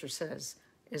scripture says,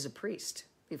 is a priest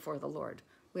before the Lord.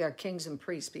 We are kings and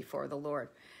priests before the Lord.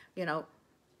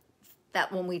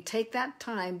 That when we take that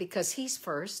time, because he's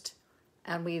first,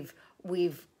 and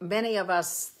many of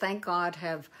us, thank God,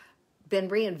 have been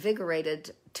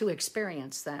reinvigorated to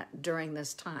experience that during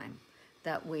this time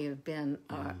that we have been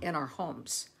in our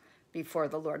homes before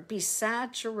the Lord. Be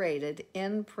saturated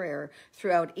in prayer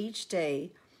throughout each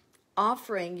day,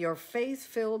 offering your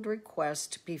faith-filled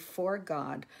request before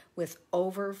God with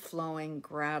overflowing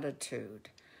gratitude.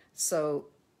 So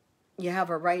you have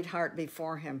a right heart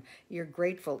before him. You're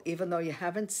grateful, even though you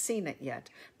haven't seen it yet.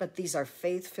 But these are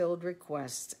faith-filled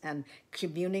requests and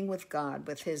communing with God,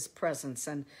 with his presence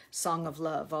and song of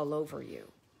love all over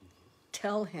you.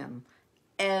 Tell him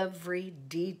every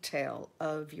detail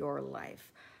of your life.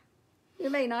 You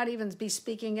may not even be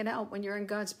speaking it out when you're in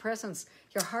God's presence.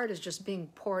 Your heart is just being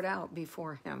poured out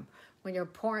before him. When you're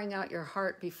pouring out your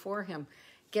heart before him,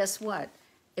 guess what?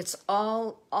 It's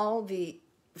all the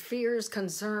fears,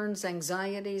 concerns,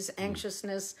 anxieties,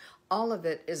 anxiousness, all of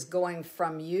it is going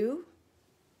from you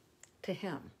to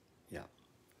him. Yeah.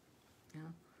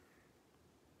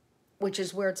 Which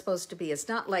is where it's supposed to be. It's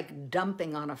not like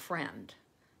dumping on a friend.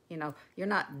 You're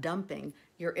not dumping.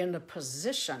 You're in the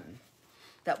position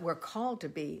that we're called to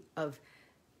be of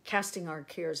casting our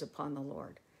cares upon the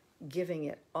Lord, giving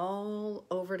it all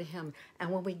over to him. And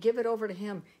when we give it over to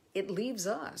him, it leaves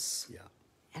us. Yeah.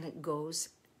 And it goes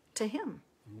to him.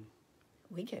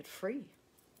 We get free.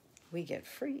 We get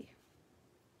free.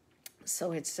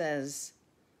 So it says,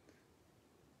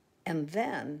 and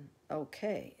then,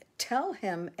 tell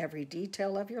him every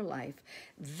detail of your life.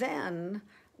 Then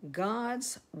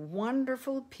God's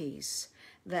wonderful peace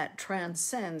that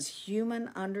transcends human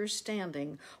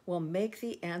understanding will make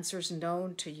the answers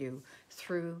known to you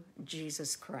through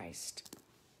Jesus Christ.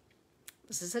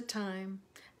 This is a time,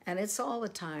 and it's all the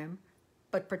time,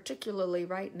 but particularly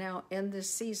right now in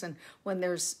this season when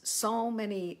there's so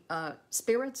many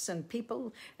spirits and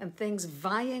people and things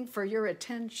vying for your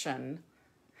attention,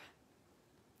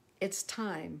 it's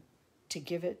time to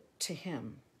give it to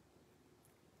him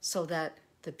so that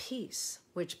the peace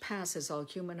which passes all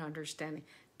human understanding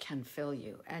can fill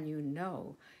you. And you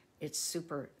know it's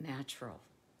supernatural.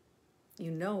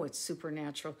 You know it's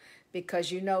supernatural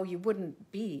because you know you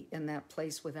wouldn't be in that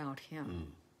place without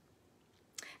him.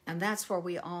 And that's where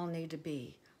we all need to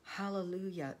be.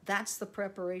 Hallelujah. That's the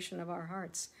preparation of our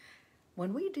hearts.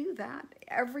 When we do that,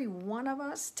 every one of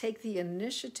us take the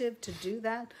initiative to do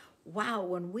that. Wow,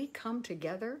 when we come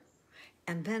together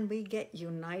and then we get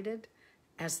united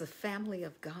as the family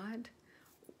of God,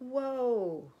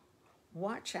 whoa,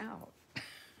 watch out.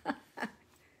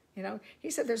 You know, he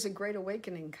said there's a great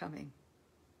awakening coming.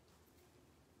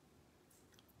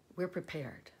 We're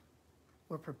prepared.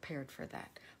 We're prepared for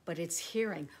that. But it's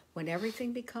hearing. When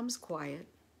everything becomes quiet,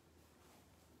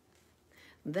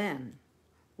 then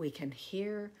we can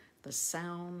hear the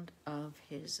sound of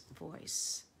his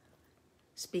voice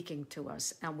speaking to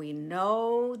us. And we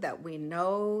know that we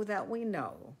know that we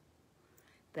know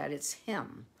that it's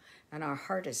him. And our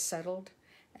heart is settled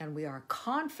and we are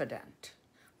confident.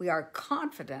 We are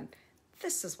confident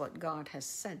this is what God has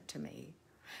said to me.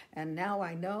 And now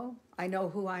I know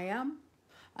who I am.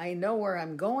 I know where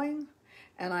I'm going,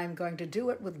 and I'm going to do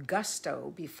it with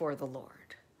gusto before the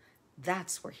Lord.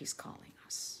 That's where he's calling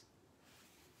us.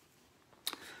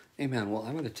 Amen. Well,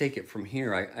 I'm going to take it from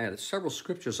here. I had several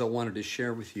scriptures I wanted to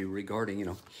share with you regarding,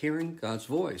 hearing God's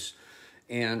voice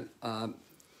and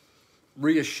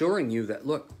reassuring you that,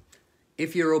 look,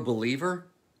 if you're a believer,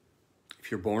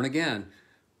 if you're born again,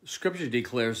 Scripture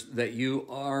declares that you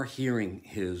are hearing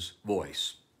his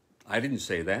voice. I didn't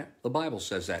say that. The Bible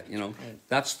says that.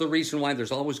 That's the reason why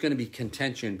there's always going to be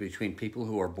contention between people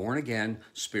who are born again,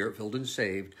 spirit-filled and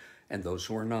saved, and those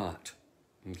who are not.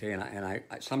 Okay, and I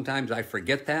sometimes I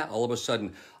forget that. All of a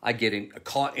sudden, I get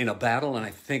caught in a battle, and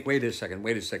I think, wait a second.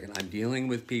 I'm dealing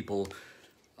with people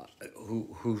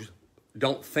who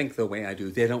don't think the way I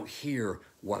do. They don't hear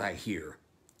what I hear.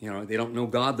 They don't know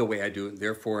God the way I do.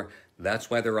 Therefore,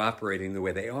 that's why they're operating the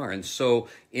way they are. And so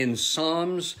in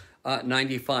Psalms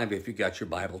 95, if you got your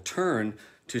Bible, turn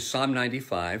to Psalm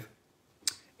 95.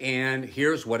 And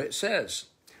here's what it says.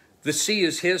 The sea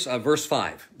is his, verse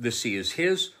 5. The sea is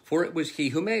his, for it was he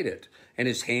who made it, and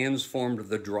his hands formed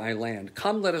the dry land.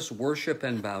 Come, let us worship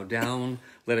and bow down.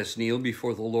 Let us kneel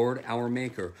before the Lord our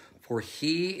Maker. For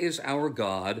he is our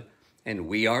God, and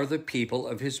we are the people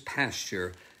of his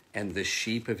pasture, and the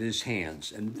sheep of his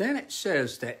hands. And then it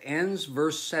says that ends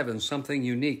verse 7, something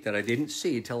unique that I didn't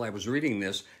see till I was reading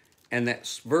this. And that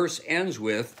verse ends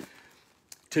with,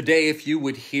 today if you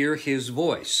would hear his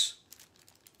voice.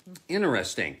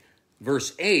 Interesting.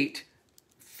 Verse 8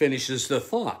 finishes the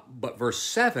thought. But verse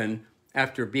 7,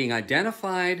 after being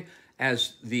identified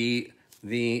as the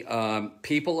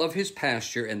people of his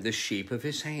pasture and the sheep of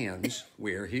his hands,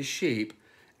 we're his sheep,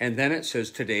 and then it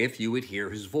says, today, if you would hear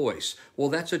his voice. Well,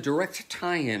 that's a direct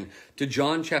tie-in to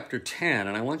John chapter 10.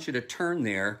 And I want you to turn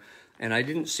there. And I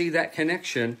didn't see that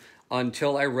connection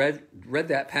until I read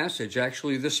that passage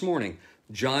actually this morning.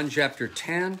 John chapter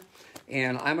 10.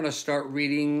 And I'm going to start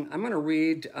reading. I'm going to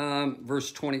read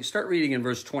verse 20. Start reading in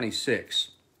verse 26.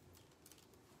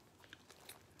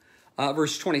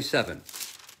 Verse 27.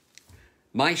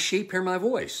 My sheep hear my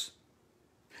voice,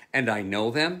 and I know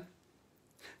them,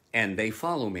 and they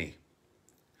follow me.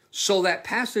 So that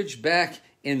passage back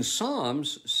in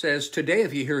Psalms says, today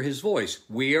if you hear his voice,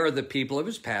 we are the people of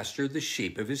his pasture, the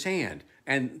sheep of his hand.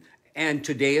 And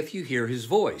today if you hear his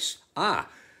voice.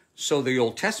 So the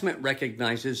Old Testament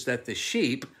recognizes that the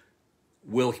sheep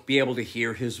will be able to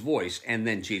hear his voice. And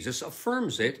then Jesus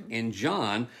affirms it in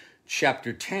John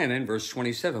chapter 10 and verse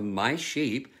 27. My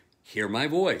sheep hear my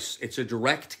voice. It's a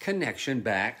direct connection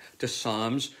back to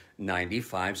Psalms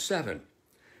 95:7.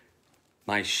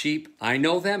 My sheep, I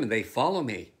know them, and they follow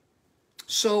me.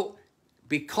 So,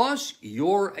 because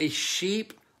you're a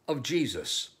sheep of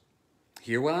Jesus,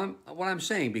 hear what I'm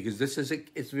saying, because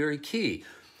it's very key.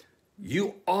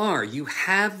 You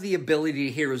have the ability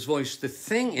to hear his voice. The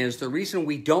thing is, the reason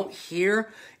we don't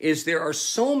hear is there are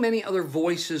so many other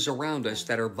voices around us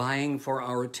that are vying for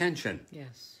our attention.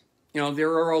 Yes.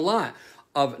 There are a lot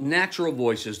of natural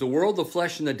voices. The world, the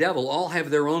flesh, and the devil all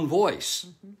have their own voice.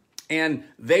 Mm-hmm. And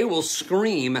they will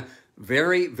scream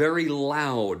very, very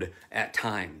loud at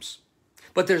times.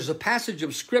 But there's a passage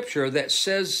of Scripture that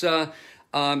says that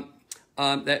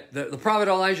the prophet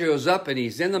Elijah goes up and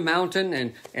he's in the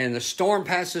mountain and the storm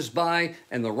passes by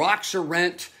and the rocks are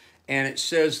rent And it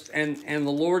says, and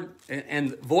the Lord,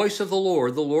 and voice of the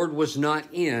Lord was not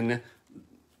in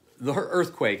the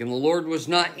earthquake, and the Lord was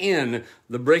not in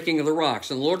the breaking of the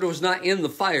rocks, and the Lord was not in the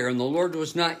fire, and the Lord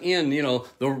was not in,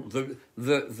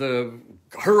 the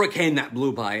hurricane that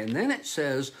blew by. And then it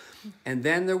says, and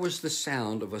then there was the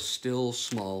sound of a still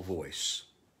small voice.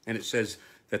 And it says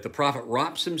that the prophet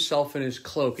wraps himself in his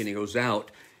cloak and he goes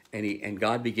out and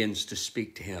God begins to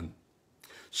speak to him.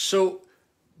 So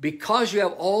because you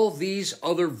have all these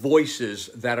other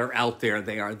voices that are out there,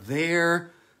 they are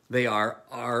there, they are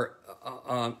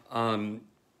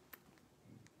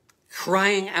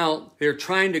crying out, they're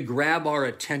trying to grab our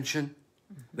attention,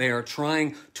 they are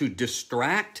trying to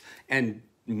distract and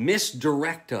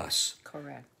misdirect us.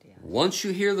 Correct. Yeah. Once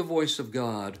you hear the voice of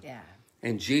God,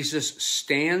 and Jesus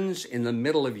stands in the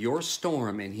middle of your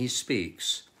storm and he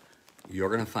speaks, you're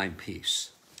going to find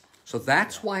peace. So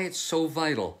that's why it's so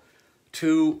vital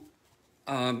to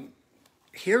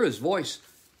hear his voice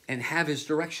and have his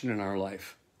direction in our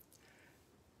life.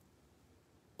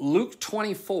 Luke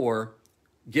 24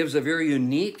 gives a very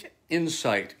unique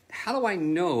insight. How do I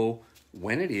know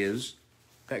when it is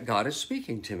that God is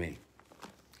speaking to me?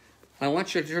 I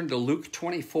want you to turn to Luke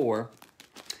 24,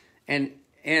 and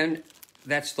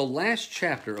that's the last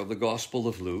chapter of the Gospel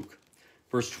of Luke,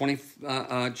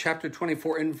 chapter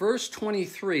 24. In verse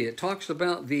 23, it talks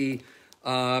about the...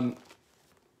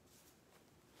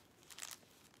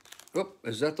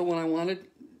 is that the one I wanted?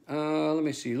 Let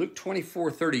me see. Luke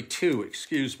 24:32,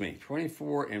 excuse me.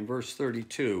 24 and verse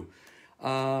 32.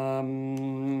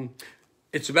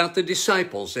 It's about the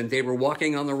disciples, and they were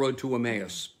walking on the road to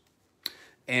Emmaus.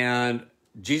 And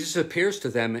Jesus appears to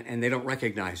them, and they don't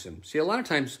recognize him. See, a lot of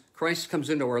times, Christ comes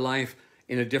into our life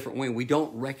in a different way. We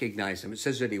don't recognize him. It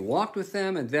says that he walked with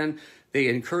them, and then they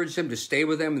encouraged him to stay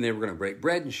with them, and they were going to break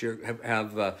bread and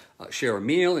share a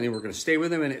meal, and they were going to stay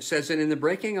with him. And it says that in the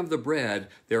breaking of the bread,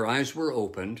 their eyes were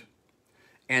opened,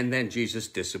 and then Jesus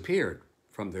disappeared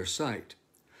from their sight.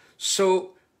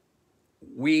 So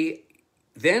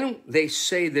then they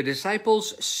say, the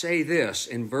disciples say this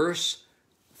in verse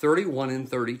 31 and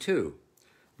 32.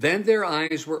 Then their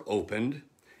eyes were opened,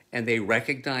 and they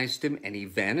recognized him, and he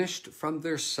vanished from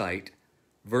their sight.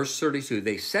 Verse 32,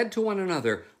 they said to one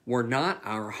another, were not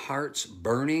our hearts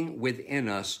burning within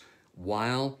us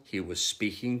while he was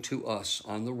speaking to us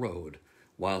on the road,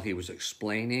 while he was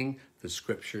explaining the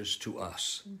scriptures to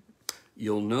us?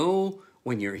 You'll know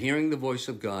when you're hearing the voice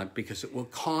of God because it will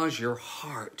cause your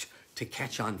heart to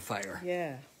catch on fire.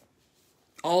 Yeah.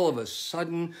 All of a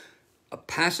sudden, a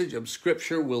passage of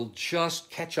scripture will just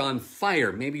catch on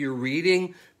fire. Maybe you're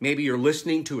reading, maybe you're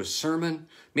listening to a sermon,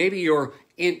 maybe you're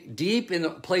deep in a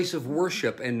place of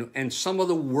worship and some of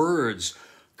the words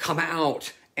come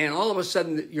out and all of a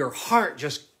sudden your heart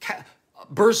just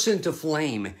bursts into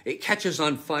flame. It catches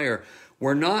on fire.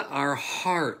 Were not our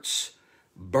hearts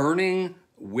burning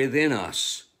within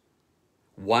us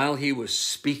while he was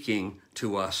speaking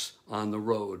to us on the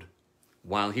road,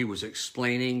 while he was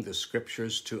explaining the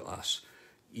scriptures to us?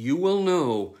 You will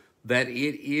know that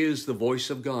it is the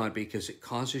voice of God because it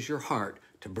causes your heart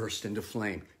to burst into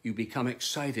flame. You become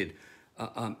excited.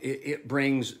 It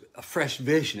brings a fresh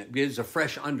vision. It gives a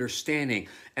fresh understanding.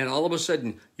 And all of a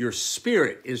sudden, your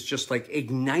spirit is just like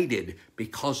ignited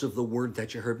because of the word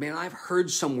that you heard. Man, I've heard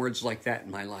some words like that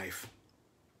in my life.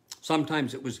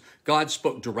 Sometimes it was God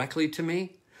spoke directly to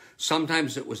me.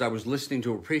 Sometimes it was I was listening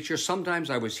to a preacher. Sometimes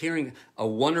I was hearing a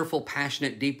wonderful,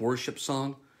 passionate, deep worship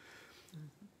song.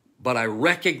 But I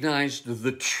recognized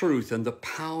the truth and the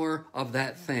power of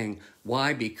that thing.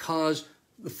 Why? Because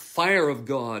the fire of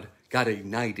God got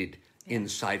ignited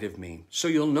inside of me. So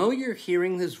you'll know you're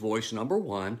hearing his voice, number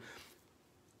one,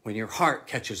 when your heart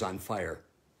catches on fire.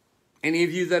 Any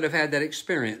of you that have had that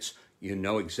experience, you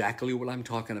know exactly what I'm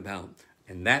talking about.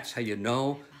 And that's how you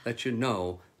know that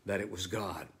it was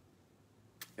God.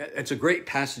 It's a great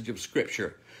passage of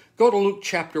scripture. Go to Luke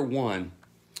chapter 1.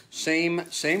 Same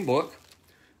book.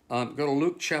 Go to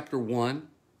Luke chapter 1.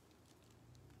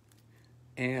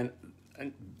 And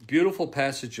a beautiful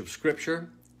passage of scripture.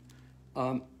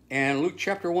 And Luke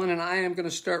chapter 1, and I am going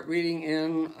to start reading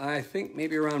in, I think,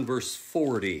 maybe around verse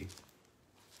 40.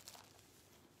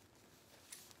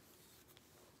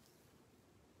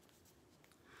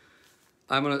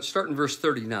 I'm going to start in verse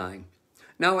 39.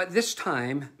 Now at this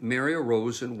time, Mary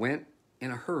arose and went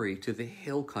in a hurry to the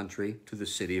hill country, to the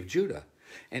city of Judah,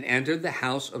 and entered the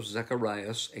house of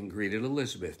Zacharias and greeted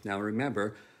Elizabeth. Now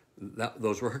remember,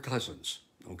 those were her cousins,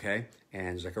 okay?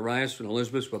 And Zacharias and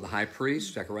Elizabeth were the high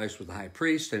priest. Zacharias was the high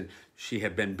priest, and she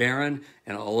had been barren,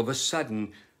 and all of a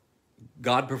sudden,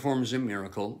 God performs a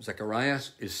miracle.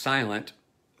 Zacharias is silent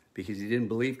because he didn't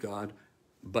believe God.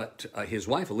 But his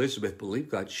wife, Elizabeth, believed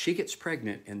God. She gets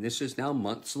pregnant, and this is now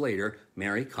months later.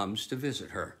 Mary comes to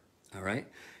visit her, all right?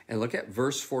 And look at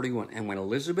verse 41. And when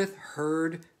Elizabeth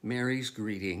heard Mary's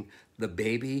greeting, the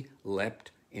baby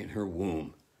leapt in her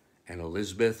womb, and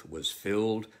Elizabeth was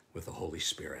filled with the Holy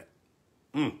Spirit.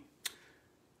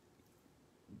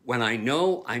 When I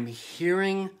know I'm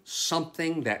hearing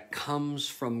something that comes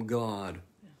from God,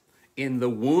 in the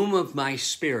womb of my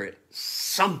spirit,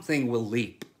 something will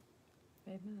leap.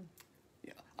 Amen.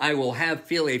 I will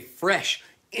feel a fresh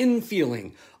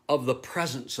infeeling of the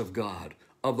presence of God,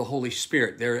 of the Holy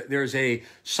Spirit. There's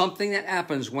something that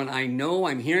happens when I know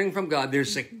I'm hearing from God.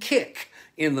 There's a kick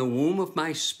in the womb of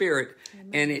my spirit,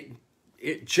 and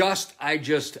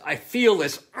I feel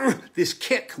this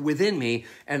kick within me,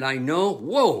 and I know,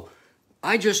 whoa,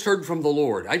 I just heard from the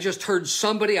Lord. I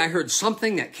heard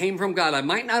something that came from God. I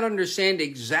might not understand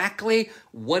exactly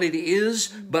what it is,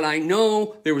 but I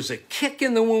know there was a kick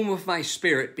in the womb of my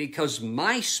spirit because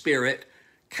my spirit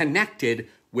connected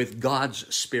with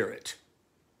God's Spirit.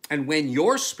 And when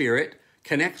your spirit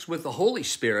connects with the Holy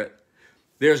Spirit,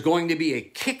 there's going to be a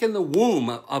kick in the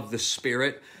womb of the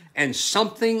Spirit, and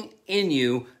something in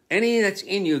you, any that's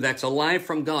in you that's alive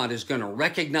from God, is going to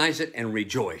recognize it and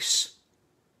rejoice.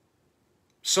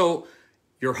 So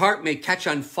your heart may catch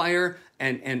on fire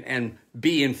and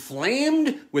be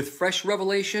inflamed with fresh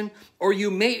revelation, or you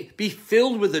may be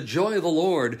filled with the joy of the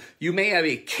Lord. You may have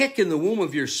a kick in the womb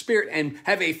of your spirit and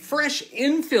have a fresh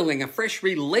infilling, a fresh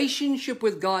relationship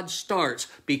with God starts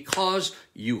because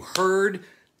you heard.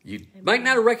 You might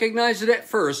not have recognized it at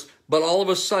first, but all of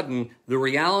a sudden the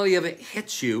reality of it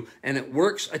hits you and it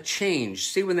works a change.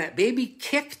 See, when that baby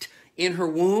kicked in her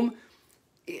womb,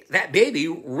 that baby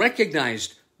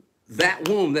recognized that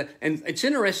womb. And it's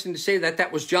interesting to say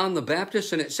that was John the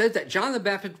Baptist, and it said that John the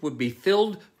Baptist would be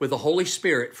filled with the Holy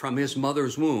Spirit from his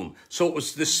mother's womb. So it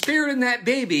was the Spirit in that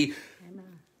baby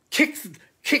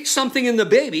kicked something in the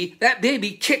baby. That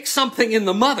baby kicked something in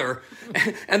the mother,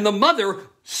 and the mother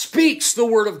speaks the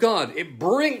word of God. It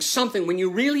brings something. When you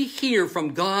really hear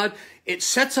from God, it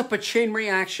sets up a chain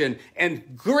reaction,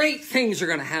 and great things are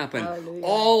going to happen. Hallelujah.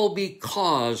 All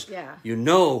because you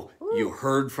know you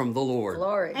heard from the Lord.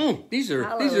 Glory. These are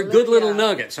good little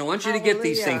nuggets. I want you to get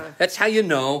these things. That's how you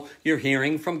know you're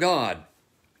hearing from God.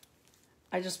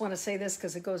 I just want to say this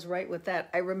because it goes right with that.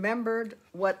 I remembered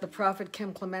what the prophet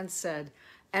Kim Clement said,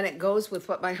 and it goes with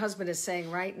what my husband is saying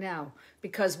right now.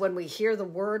 Because when we hear the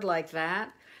word like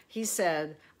that, he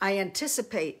said, I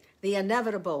anticipate the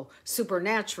inevitable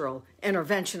supernatural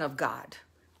intervention of God.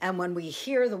 And when we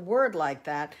hear the word like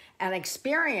that and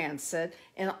experience it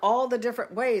in all the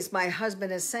different ways, my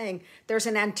husband is saying, there's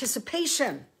an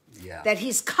anticipation that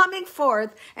he's coming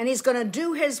forth and he's going to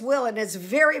do his will. And it's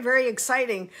very, very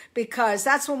exciting because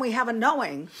that's when we have a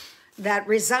knowing that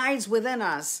resides within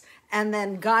us, and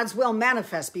then God's will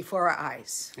manifests before our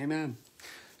eyes. Amen.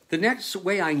 The next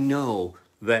way I know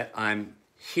that I'm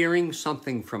hearing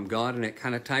something from God, and it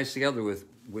kind of ties together with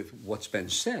what's been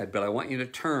said, but I want you to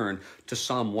turn to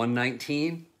Psalm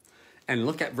 119 and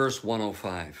look at verse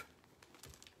 105.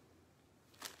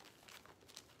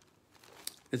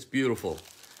 It's beautiful.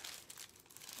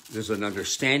 There's an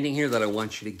understanding here that I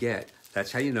want you to get.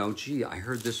 That's how you know, gee, I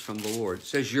heard this from the Lord. It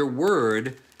says, your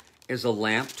word is a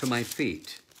lamp to my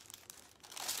feet.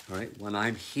 All right, when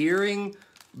I'm hearing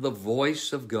the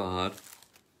voice of God,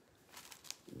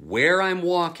 where I'm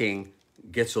walking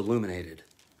gets illuminated.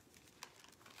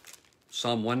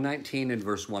 Psalm 119 and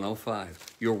verse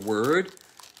 105. Your word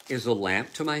is a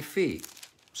lamp to my feet.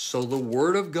 So the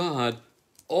word of God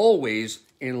always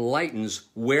enlightens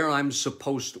where I'm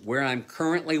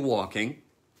currently walking.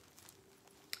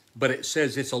 But it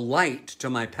says it's a light to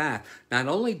my path. Not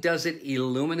only does it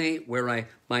illuminate where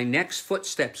my next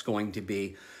footstep's going to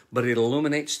be, but it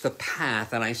illuminates the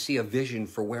path, and I see a vision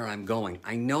for where I'm going.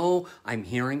 I know I'm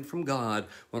hearing from God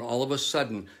when all of a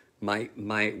sudden my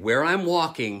where I'm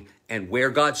walking and where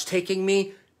God's taking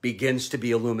me begins to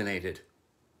be illuminated.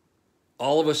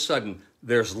 All of a sudden,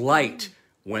 there's light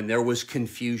when there was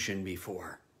confusion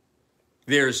before.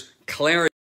 There's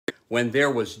clarity when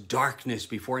there was darkness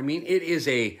before. I mean, it's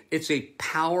a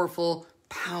powerful,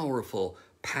 powerful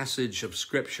passage of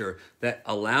Scripture that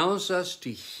allows us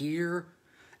to hear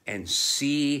and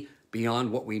see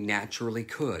beyond what we naturally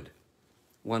could.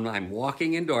 When I'm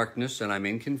walking in darkness and I'm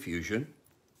in confusion,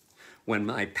 when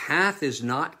my path is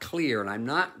not clear and I'm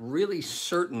not really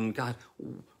certain, God,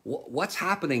 what's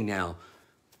happening now?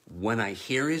 When I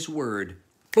hear his word,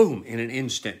 boom, in an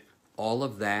instant, all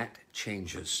of that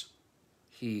changes.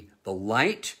 The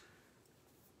light,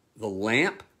 the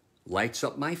lamp lights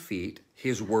up my feet.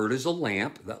 His word is a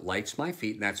lamp that lights my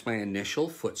feet. And that's my initial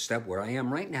footstep where I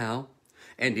am right now.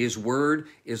 And his word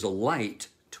is a light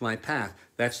to my path.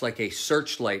 That's like a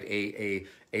searchlight, a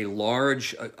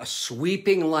large, a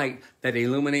sweeping light that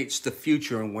illuminates the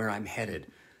future and where I'm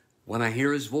headed. When I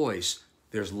hear his voice,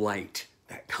 there's light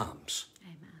that comes.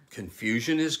 Amen.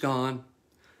 Confusion is gone.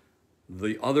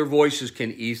 The other voices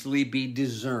can easily be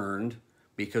discerned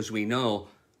because we know,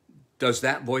 does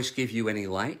that voice give you any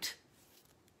light?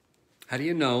 How do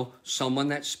you know someone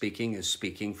that's speaking is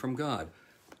speaking from God?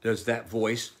 Does that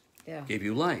voice give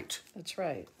you light? That's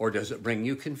right. Or does it bring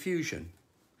you confusion?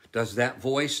 Is that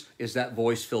voice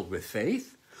filled with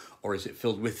faith, or is it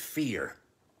filled with fear?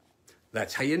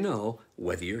 That's how you know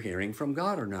whether you're hearing from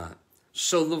God or not.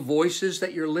 So the voices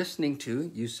that you're listening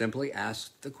to, you simply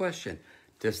ask the question,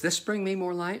 does this bring me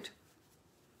more light?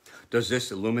 Does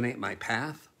this illuminate my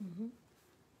path? Mm-hmm.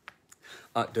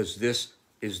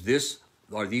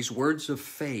 Are these words of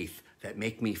faith that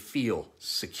make me feel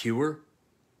secure,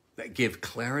 that give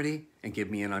clarity and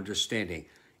give me an understanding?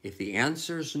 If the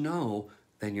answer is no,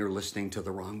 then you're listening to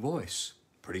the wrong voice.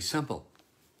 Pretty simple.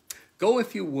 Go,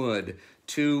 if you would,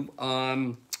 to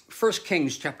 1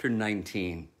 Kings chapter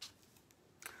 19.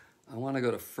 I want to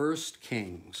go to 1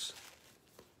 Kings.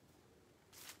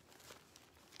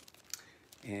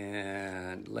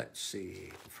 And let's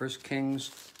see, 1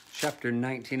 Kings chapter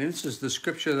 19. And this is the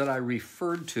scripture that I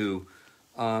referred to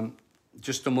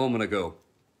just a moment ago.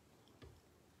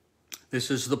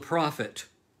 This is the prophet.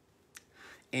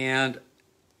 And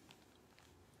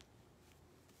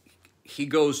he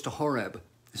goes to Horeb.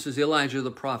 This is Elijah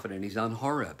the prophet, and he's on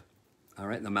Horeb, all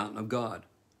right, the mountain of God.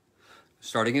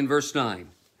 Starting in verse 9.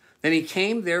 Then he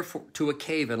came there to a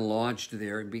cave and lodged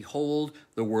there, and behold,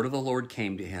 the word of the Lord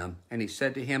came to him. And he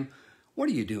said to him, "What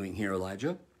are you doing here,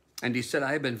 Elijah?" And he said,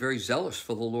 "I have been very zealous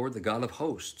for the Lord, the God of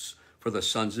hosts. For the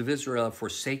sons of Israel have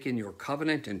forsaken your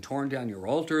covenant and torn down your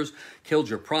altars, killed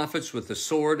your prophets with the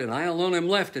sword, and I alone am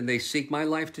left, and they seek my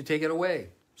life to take it away."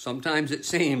 Sometimes it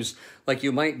seems like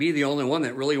you might be the only one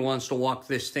that really wants to walk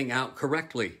this thing out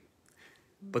correctly.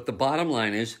 But the bottom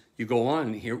line is, you go on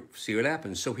and here, see what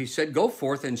happens. So he said, "Go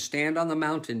forth and stand on the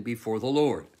mountain before the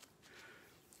Lord."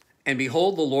 And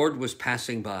behold, the Lord was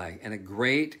passing by, and a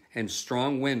great and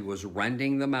strong wind was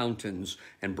rending the mountains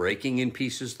and breaking in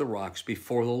pieces the rocks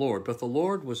before the Lord. But the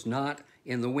Lord was not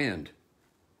in the wind.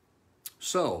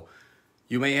 So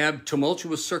you may have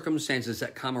tumultuous circumstances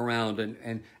that come around,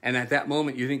 and at that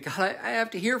moment you think, "God, I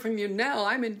have to hear from you now.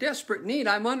 I'm in desperate need.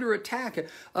 I'm under attack.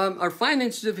 Our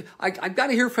finances, I've got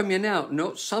to hear from you now."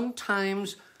 No,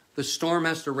 sometimes the storm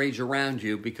has to rage around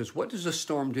you, because what does a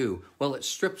storm do? Well, it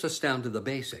strips us down to the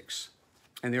basics.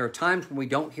 And there are times when we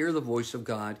don't hear the voice of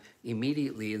God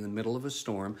immediately in the middle of a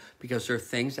storm, because there are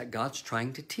things that God's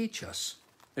trying to teach us.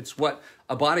 It's what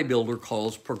a bodybuilder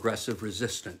calls progressive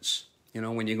resistance. You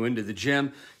know, when you go into the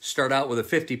gym, start out with a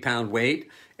 50-pound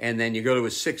weight, and then you go to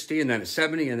a 60, and then a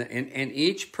 70, and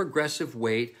each progressive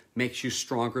weight makes you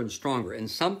stronger and stronger.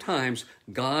 And sometimes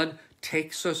God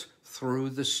takes us through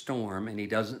the storm, and he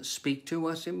doesn't speak to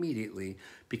us immediately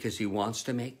because he wants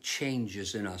to make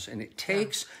changes in us. And it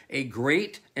takes a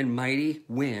great and mighty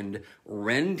wind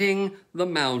rending the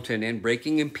mountain and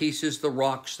breaking in pieces the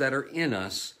rocks that are in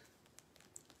us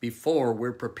before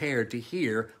we're prepared to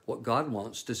hear what God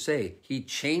wants to say. He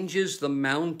changes the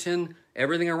mountain,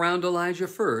 everything around Elijah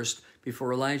first,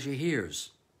 before Elijah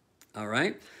hears. All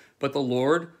right? But the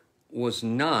Lord was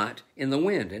not in the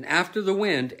wind. And after the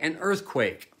wind, an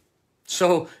earthquake.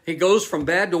 So he goes from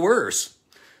bad to worse.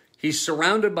 He's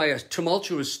surrounded by a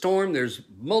tumultuous storm. There's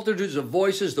multitudes of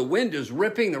voices. The wind is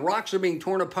ripping. The rocks are being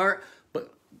torn apart.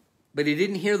 But he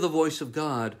didn't hear the voice of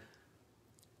God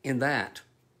in that.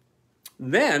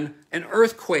 Then an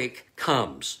earthquake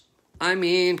comes. I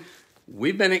mean,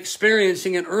 we've been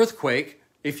experiencing an earthquake,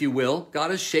 if you will.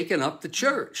 God has shaken up the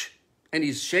church, and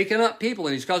he's shaken up people,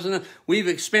 and he's causing them. We've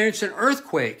experienced an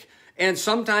earthquake, and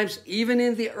sometimes even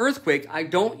in the earthquake,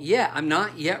 I'm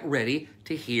not yet ready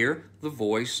to hear the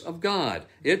voice of God.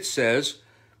 It says,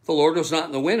 the Lord was not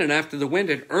in the wind, and after the wind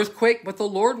an earthquake, but the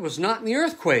Lord was not in the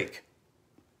earthquake.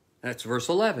 That's verse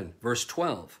 11, verse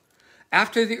 12.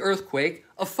 After the earthquake,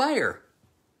 a fire.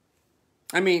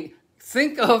 I mean,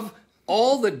 think of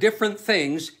all the different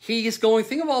things he's going.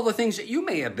 Think of all the things that you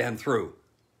may have been through.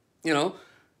 You know,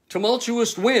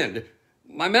 tumultuous wind.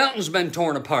 My mountain's been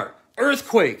torn apart.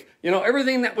 Earthquake. You know,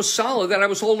 everything that was solid that I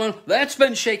was holding on, that's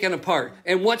been shaken apart.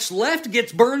 And what's left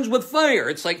gets burned with fire.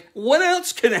 It's like, what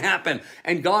else can happen?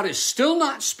 And God is still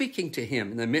not speaking to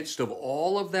him in the midst of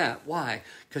all of that. Why?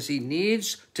 Because he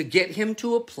needs to get him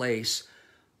to a place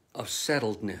of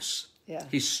settledness. Yeah.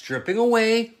 He's stripping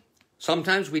away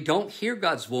Sometimes we don't hear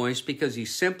God's voice because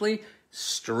he's simply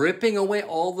stripping away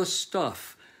all the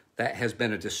stuff that has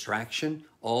been a distraction,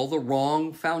 all the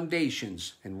wrong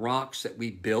foundations and rocks that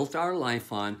we built our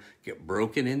life on get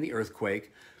broken in the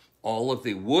earthquake. All of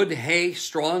the wood, hay,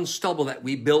 straw, and stubble that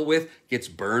we built with gets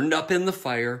burned up in the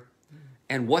fire.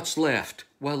 And what's left?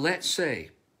 Well, let's see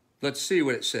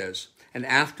what it says. And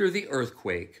after the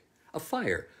earthquake, a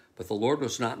fire. But the Lord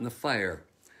was not in the fire.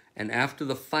 And after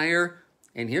the fire,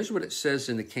 and here's what it says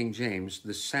in the King James,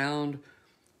 the sound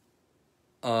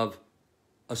of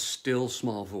a still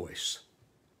small voice.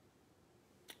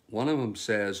 One of them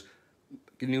says,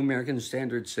 the New American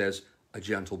Standard says, a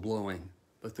gentle blowing.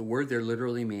 But the word there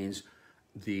literally means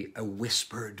a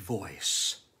whispered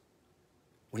voice.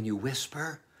 When you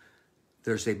whisper,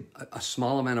 there's a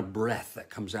small amount of breath that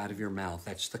comes out of your mouth.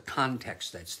 That's the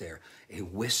context that's there. A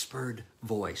whispered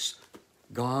voice.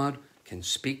 God can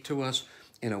speak to us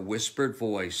in a whispered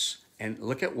voice. And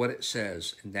look at what it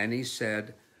says. And then he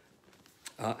said,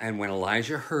 and when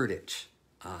Elijah heard it,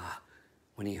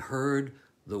 when he heard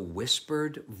the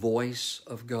whispered voice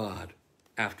of God,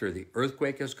 after the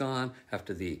earthquake has gone,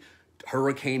 after the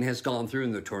hurricane has gone through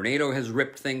and the tornado has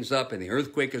ripped things up and the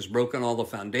earthquake has broken all the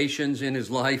foundations in his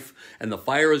life and the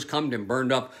fire has come and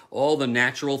burned up all the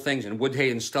natural things and wood,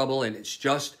 hay, and stubble, and it's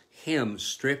just him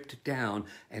stripped down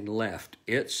and left.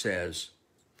 It says,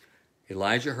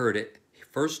 Elijah heard it.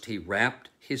 First, he wrapped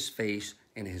his face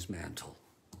in his mantle.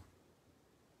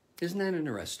 Isn't that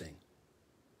interesting?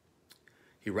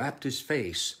 He wrapped his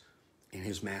face in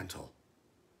his mantle.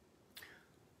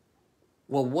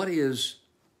 Well, what is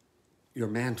your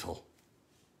mantle?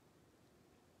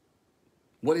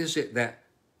 What is it that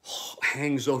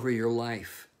hangs over your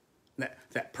life,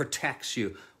 that protects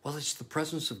you? Well, it's the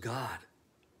presence of God.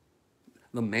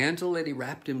 The mantle that he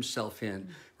wrapped himself in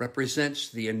represents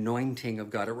the anointing of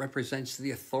God. It represents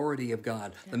the authority of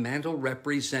God. Yeah. The mantle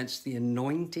represents the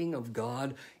anointing of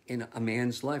God in a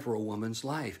man's life or a woman's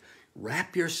life.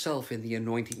 Wrap yourself in the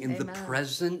anointing, in the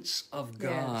presence of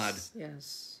God.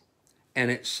 Yes. And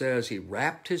it says he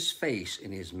wrapped his face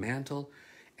in his mantle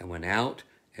and went out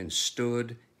and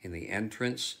stood in the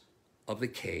entrance of the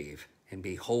cave. And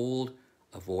behold,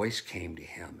 a voice came to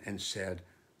him and said,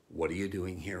 "What are you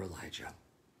doing here, Elijah?"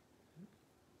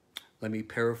 Let me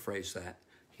paraphrase that.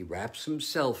 He wraps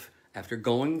himself after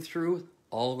going through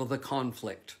all of the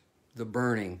conflict, the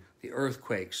burning, the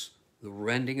earthquakes, the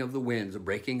rending of the winds, the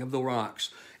breaking of the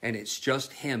rocks, and it's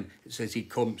just him. It says he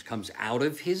comes out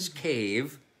of his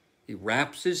cave. He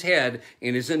wraps his head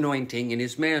in his anointing, in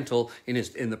his mantle, in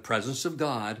the presence of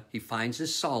God. He finds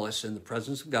his solace in the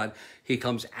presence of God. He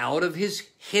comes out of his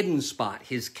hidden spot,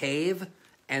 his cave,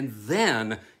 and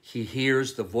then he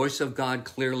hears the voice of God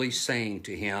clearly saying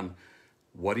to him,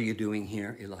 "What are you doing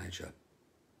here, Elijah?"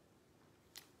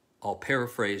 I'll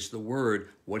paraphrase the word,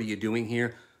 "What are you doing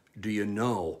here?" Do you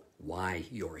know why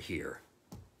you're here?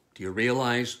 Do you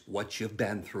realize what you've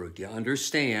been through? Do you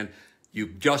understand?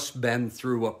 You've just been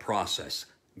through a process.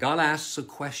 God asks a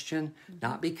question,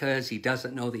 not because he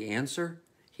doesn't know the answer.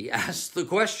 He asks the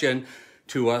question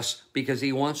to us because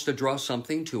he wants to draw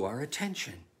something to our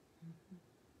attention.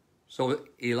 So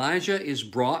Elijah is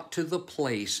brought to the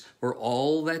place where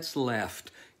all that's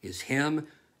left is him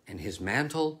and his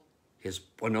mantle, his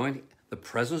anointing, the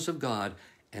presence of God,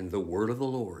 and the word of the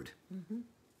Lord.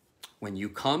 When you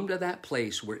come to that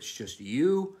place where it's just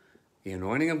you, the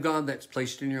anointing of God that's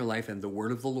placed in your life, and the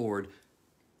word of the Lord,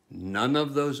 none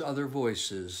of those other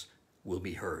voices will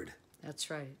be heard. That's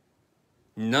right.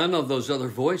 None of those other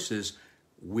voices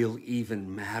will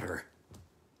even matter.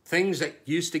 Things that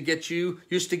used to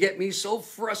get me so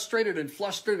frustrated and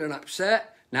flustered and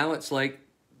upset, now it's like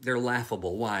they're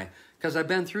laughable. Why? Because I've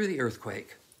been through the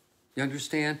earthquake. You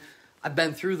understand? I've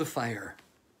been through the fire.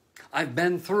 I've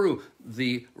been through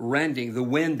the rending, the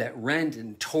wind that rent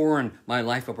and torn my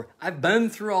life apart. I've been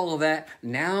through all of that.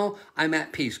 Now I'm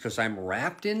at peace because I'm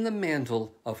wrapped in the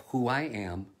mantle of who I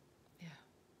am. Yeah.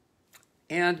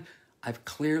 And I've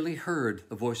clearly heard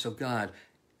the voice of God,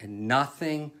 and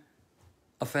nothing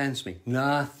offends me.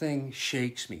 Nothing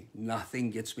shakes me. Nothing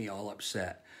gets me all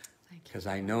upset. Because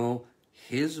I know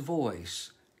his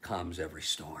voice calms every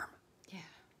storm. Yeah.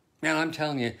 Man, I'm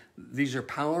telling you, these are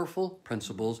powerful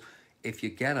principles. If you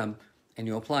get them and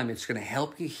you apply them, it's going to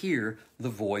help you hear the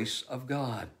voice of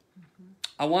God.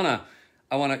 I want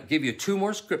to give you two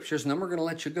more scriptures, and then we're going to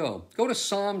let you go. Go to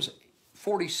Psalms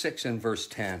 46 and verse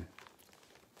 10.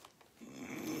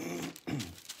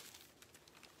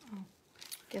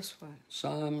 Guess what?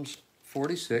 Psalms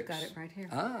 46. Got it right here.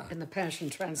 In the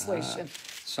Passion Translation.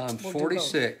 Psalm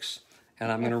 46,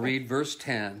 and I'm going to read verse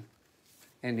 10,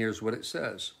 and here's what it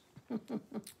says.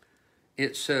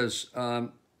 it says,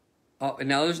 now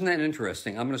isn't that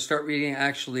interesting? I'm going to start reading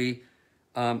actually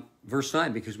verse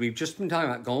 9, because we've just been talking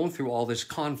about going through all this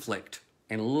conflict.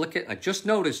 And I just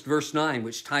noticed verse 9,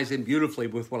 which ties in beautifully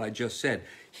with what I just said.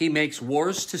 He makes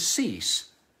wars to cease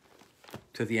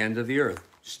to the end of the earth.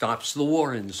 Stops the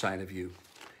war inside of you.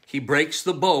 He breaks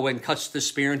the bow and cuts the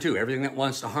spear in two. Everything that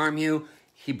wants to harm you,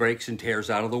 he breaks and tears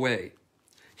out of the way.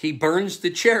 He burns the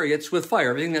chariots with fire.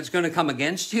 Everything that's going to come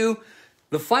against you,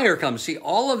 the fire comes. See,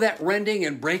 all of that rending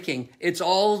and breaking, it's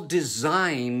all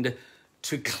designed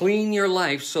to clean your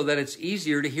life so that it's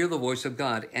easier to hear the voice of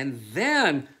God. And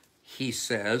then he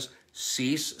says,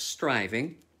 cease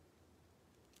striving.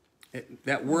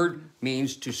 That word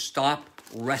means to stop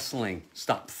wrestling,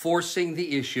 stop forcing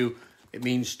the issue. It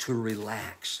means to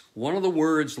relax. One of the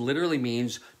words literally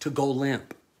means to go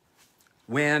limp.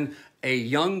 When a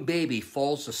young baby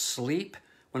falls asleep,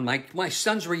 when my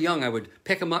sons were young, I would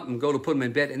pick them up and go to put them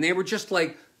in bed, and they were just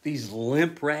like these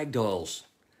limp rag dolls.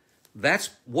 That's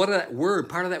what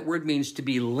part of that word means, to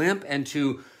be limp and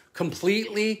to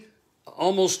completely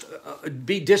almost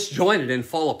be disjointed and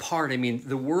fall apart. I mean,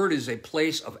 the word is a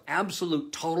place of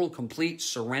absolute, total, complete,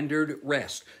 surrendered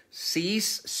rest.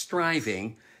 Cease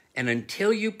striving, and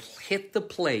until you hit the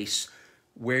place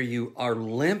where you are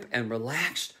limp and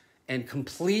relaxed and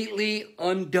completely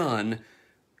undone,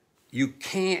 you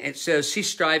can't, it says, cease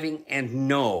striving and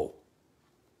know.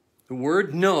 The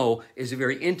word know is a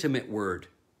very intimate word.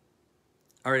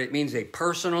 All right, it means a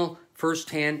personal,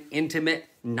 firsthand, intimate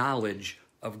knowledge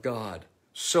of God.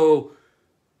 So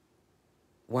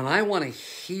when I want to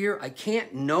hear, I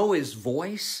can't know his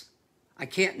voice. I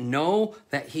can't know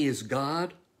that he is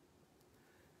God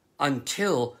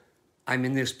until I'm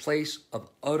in this place of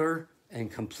utter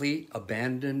and complete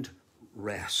abandoned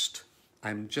rest.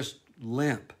 I'm just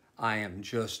limp. I am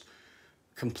just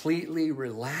completely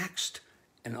relaxed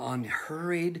and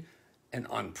unhurried and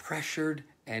unpressured,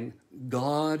 and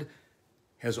God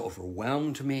has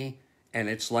overwhelmed me. And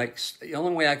it's like, the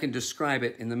only way I can describe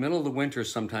it, in the middle of the winter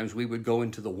sometimes we would go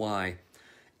into the Y,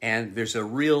 and there's a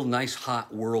real nice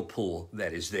hot whirlpool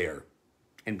that is there.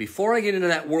 And before I get into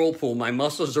that whirlpool, my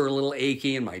muscles are a little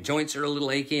achy and my joints are a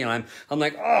little achy, and I'm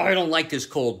like, oh, I don't like this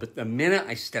cold. But the minute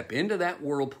I step into that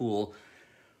whirlpool,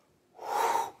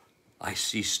 I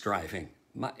cease striving.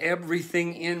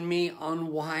 Everything in me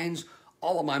unwinds,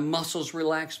 all of my muscles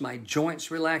relax, my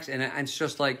joints relax, and it's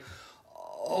just like,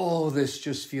 oh, this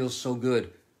just feels so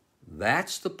good.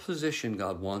 That's the position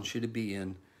God wants you to be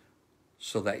in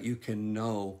so that you can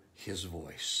know his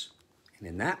voice. And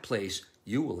in that place,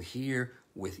 you will hear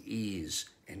with ease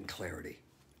and clarity.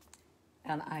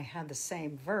 And I had the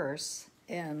same verse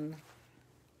in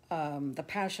the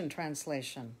Passion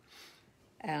Translation.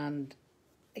 And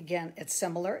again, it's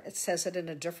similar. It says it in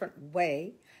a different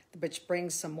way, which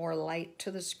brings some more light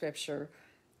to the scripture.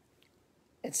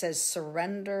 It says,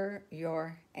 surrender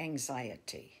your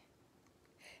anxiety.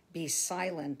 Be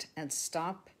silent and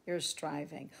stop your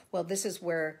striving. Well, this is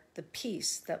where the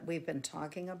peace that we've been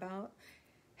talking about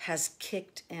has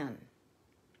kicked in.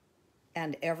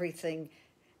 And everything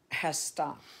has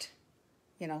stopped.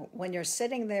 You know, when you're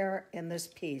sitting there in this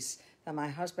peace that my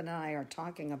husband and I are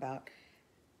talking about,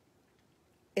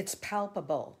 it's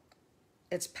palpable.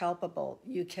 It's palpable.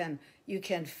 You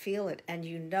can feel it, and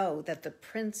you know that the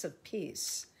Prince of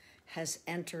Peace has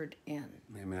entered in.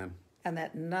 Amen. And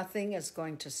that nothing is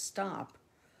going to stop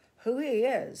who he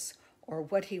is or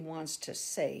what he wants to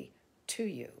say to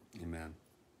you. Amen.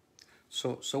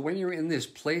 So when you're in this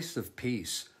place of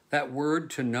peace, that word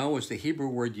to know is the Hebrew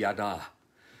word yada.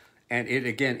 And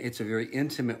it's a very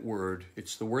intimate word.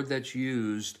 It's the word that's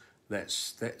used that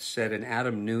said, and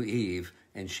Adam knew Eve,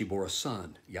 and she bore a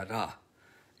son, yada.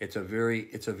 It's a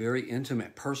very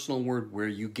intimate, personal word where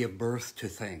you give birth to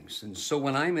things. And so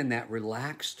when I'm in that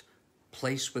relaxed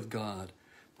place with God,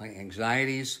 my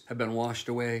anxieties have been washed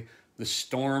away. The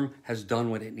storm has done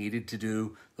what it needed to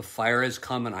do. The fire has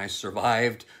come and I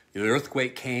survived. The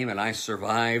earthquake came and I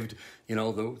survived. You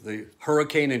know, the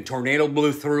hurricane and tornado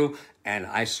blew through and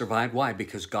I survived. Why?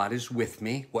 Because God is with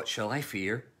me. What shall I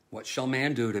fear? What shall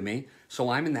man do to me? So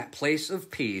I'm in that place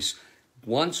of peace.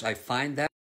 Once I find that,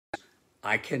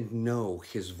 I can know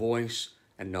his voice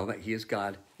and know that he is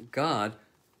God. God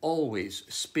always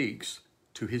speaks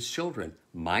to his children.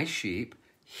 My sheep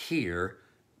hear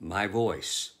my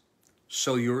voice.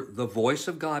 So the voice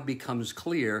of God becomes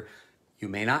clear. You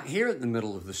may not hear it in the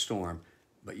middle of the storm,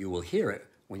 but you will hear it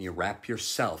when you wrap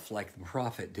yourself, like the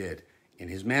prophet did, in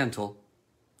his mantle.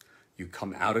 You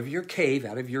come out of your cave,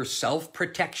 out of your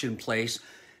self-protection place,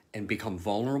 and become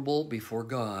vulnerable before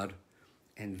God.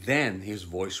 And then his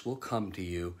voice will come to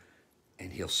you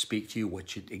and he'll speak to you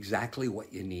exactly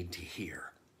what you need to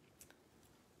hear.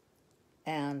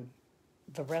 And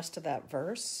the rest of that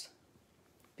verse,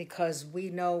 because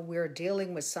we know we're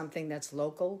dealing with something that's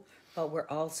local, but we're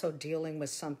also dealing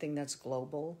with something that's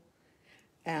global.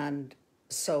 And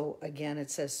so again,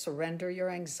 it says, surrender your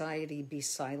anxiety, be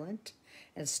silent,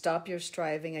 and stop your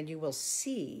striving, and you will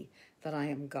see that I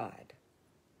am God.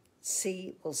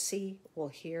 See, we'll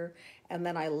hear. And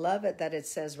then I love it that it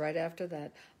says right after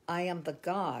that, I am the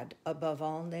God above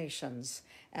all nations,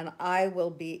 and I will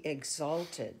be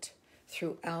exalted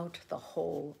throughout the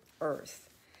whole earth.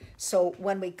 So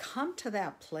when we come to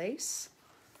that place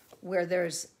where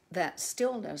there's that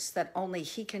stillness that only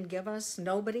he can give us,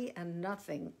 nobody and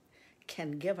nothing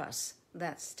can give us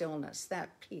that stillness,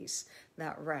 that peace,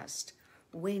 that rest.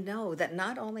 We know that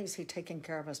not only is he taking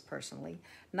care of us personally,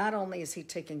 not only is he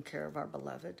taking care of our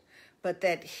beloved, but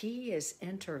that he is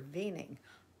intervening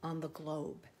on the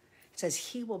globe. It says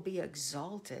he will be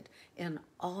exalted in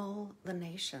all the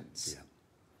nations.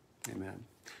 Yeah. Amen.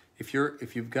 If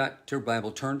you've got your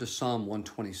Bible, turn to Psalm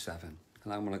 127.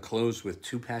 And I'm going to close with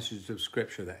two passages of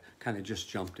Scripture that kind of just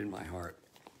jumped in my heart.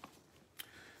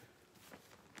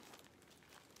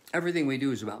 Everything we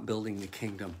do is about building the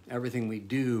kingdom. Everything we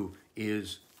do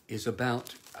is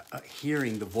about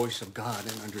hearing the voice of God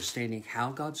and understanding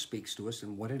how God speaks to us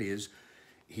and what it is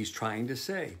he's trying to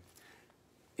say.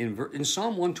 In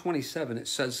Psalm 127, it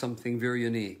says something very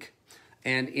unique.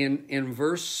 And in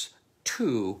verse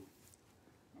 2,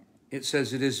 it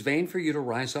says, it is vain for you to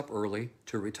rise up early,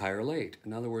 to retire late.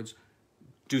 In other words,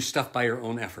 do stuff by your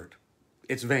own effort.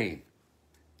 It's vain.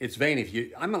 It's vain if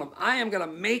I am going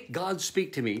to make God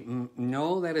speak to me.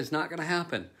 No, that is not going to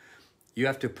happen. You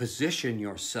have to position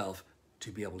yourself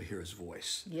to be able to hear his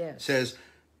voice. Yes. It says,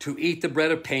 to eat the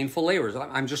bread of painful labors.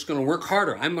 I'm just going to work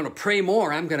harder. I'm going to pray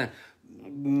more.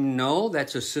 No,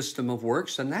 that's a system of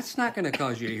works, and that's not going to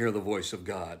cause you to hear the voice of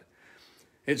God.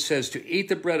 It says, to eat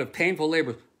the bread of painful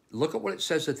labors. Look at what it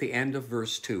says at the end of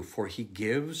verse 2. For he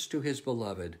gives to his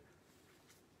beloved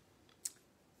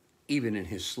even in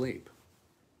his sleep.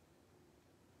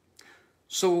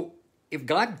 So if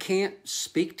God can't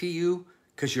speak to you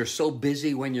because you're so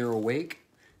busy when you're awake,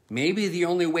 maybe the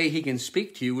only way he can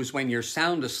speak to you is when you're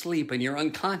sound asleep and you're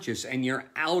unconscious and you're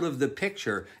out of the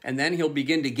picture. And then he'll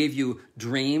begin to give you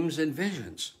dreams and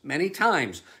visions. Many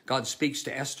times God speaks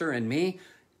to Esther and me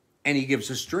and he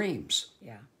gives us dreams.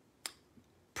 Yeah.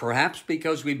 Perhaps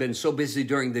because we've been so busy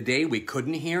during the day, we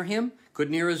couldn't hear him,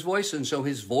 couldn't hear his voice, and so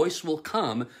his voice will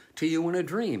come to you in a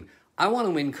dream. I want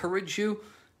to encourage you,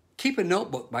 keep a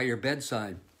notebook by your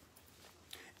bedside.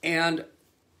 And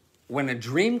when a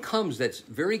dream comes that's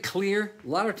very clear, a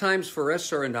lot of times for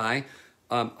Esther and I,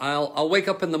 I'll wake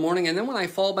up in the morning, and then when I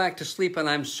fall back to sleep and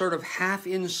I'm sort of half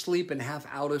in sleep and half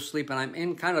out of sleep, and I'm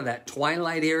in kind of that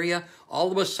twilight area,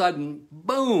 all of a sudden,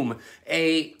 boom,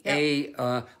 a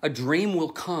dream will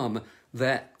come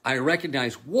that I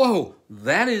recognize, whoa,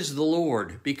 that is the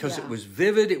Lord, because it was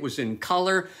vivid, it was in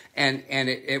color, and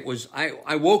it was,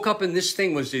 I woke up and this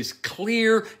thing was as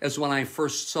clear as when I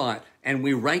first saw it. And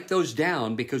we write those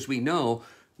down because we know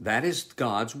that is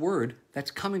God's word that's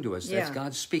coming to us. That's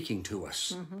God speaking to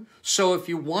us. Mm-hmm. So if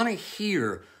you want to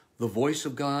hear the voice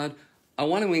of God, I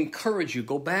want to encourage you,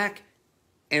 go back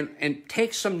and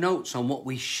take some notes on what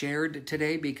we shared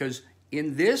today, because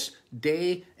in this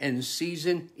day and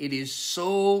season, it is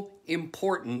so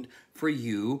important for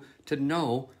you to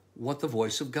know what the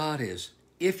voice of God is.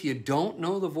 If you don't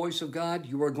know the voice of God,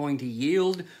 you are going to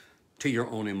yield to your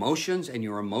own emotions, and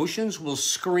your emotions will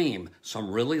scream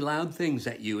some really loud things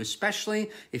at you, especially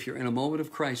if you're in a moment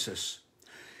of crisis.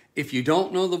 If you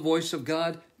don't know the voice of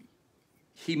God,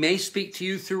 he may speak to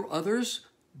you through others,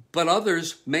 but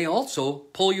others may also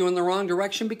pull you in the wrong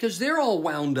direction because they're all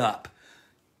wound up.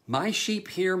 My sheep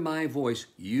hear my voice.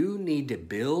 You need to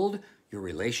build your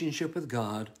relationship with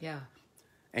God. Yeah.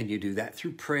 And you do that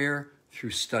through prayer, through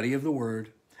study of the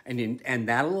word, and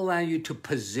that'll allow you to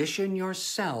position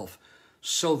yourself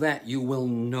so that you will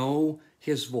know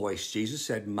his voice. Jesus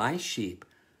said, my sheep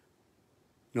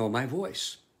know my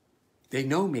voice. They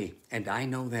know me, and I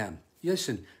know them.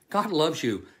 Listen, God loves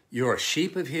you. You're a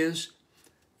sheep of his.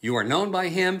 You are known by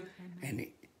him, and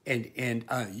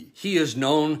he is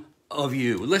known of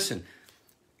you. Listen,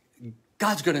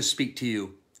 God's going to speak to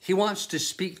you. He wants to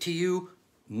speak to you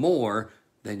more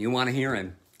than you want to hear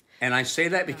him. And I say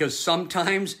that because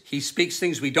sometimes he speaks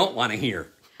things we don't want to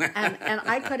hear. and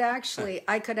I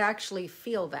could actually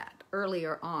feel that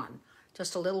earlier on,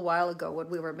 just a little while ago when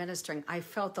we were ministering. I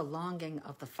felt the longing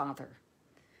of the Father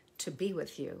to be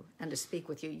with you and to speak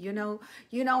with you.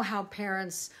 You know how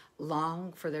parents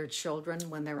long for their children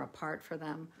when they're apart from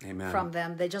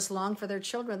them. They just long for their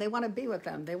children. They want to be with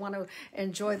them. They want to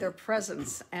enjoy their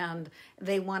presence, and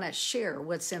they want to share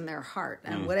what's in their heart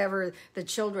and whatever the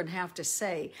children have to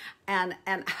say. And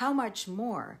how much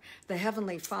more the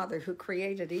Heavenly Father who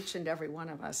created each and every one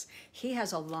of us, he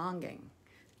has a longing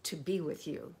to be with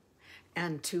you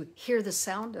and to hear the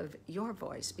sound of your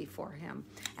voice before him,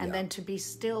 and then to be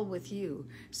still with you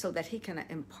so that he can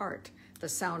impart the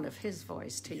sound of his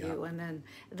voice to you. And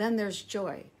then there's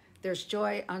joy. There's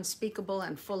joy unspeakable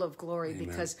and full of glory. Amen.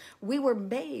 Because we were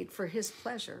made for his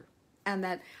pleasure, and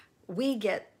that we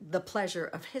get the pleasure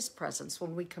of his presence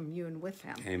when we commune with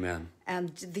him. Amen. And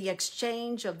the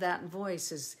exchange of that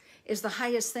voice is the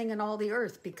highest thing in all the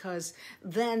earth, because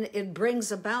then it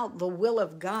brings about the will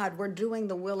of God. We're doing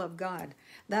the will of God.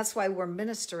 That's why we're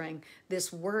ministering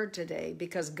this word today,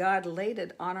 because God laid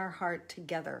it on our heart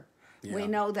together. Yeah. We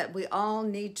know that we all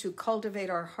need to cultivate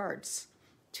our hearts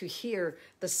to hear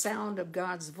the sound of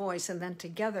God's voice, and then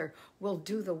together we'll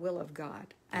do the will of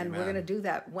God. And Amen. We're going to do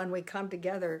that when we come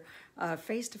together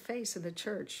face to face in the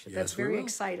church. Yes, that's very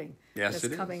exciting. Yes,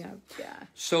 that's coming up. Yeah.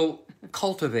 So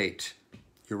cultivate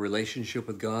your relationship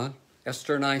with God.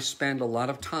 Esther and I spend a lot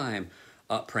of time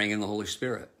praying in the Holy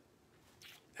Spirit.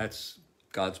 That's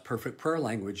God's perfect prayer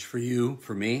language for you,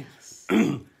 for me.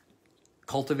 Yes.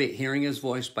 Cultivate hearing his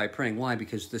voice by praying. Why?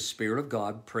 Because the Spirit of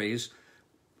God prays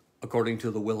according to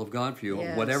the will of God for you.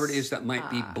 Yes. Whatever it is that might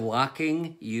be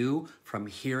blocking you from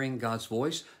hearing God's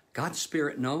voice, God's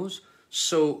Spirit knows.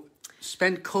 So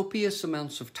spend copious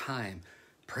amounts of time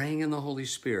praying in the Holy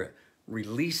Spirit,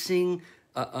 releasing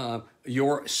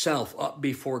yourself up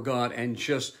before God, and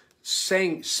just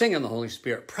sing in the Holy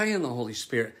Spirit, pray in the Holy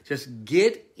Spirit. Just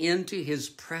get into his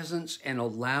presence and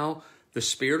allow the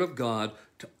Spirit of God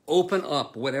to open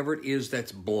up whatever it is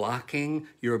that's blocking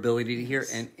your ability to hear,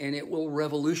 and it will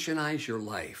revolutionize your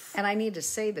life. And I need to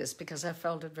say this because I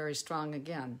felt it very strong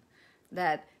again,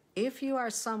 that if you are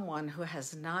someone who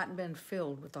has not been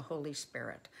filled with the Holy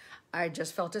Spirit, I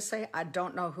just felt to say, I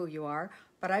don't know who you are,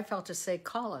 but I felt to say,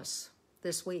 call us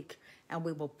this week, and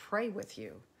we will pray with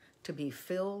you to be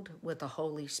filled with the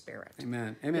Holy Spirit.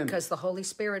 Amen. Amen. Because the Holy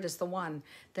Spirit is the one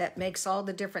that makes all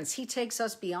the difference. He takes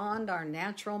us beyond our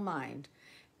natural mind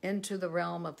into the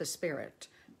realm of the Spirit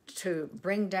to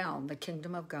bring down the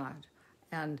kingdom of God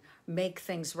and make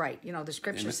things right. You know, the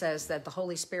scripture Amen. Says that the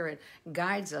Holy Spirit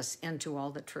guides us into all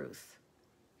the truth.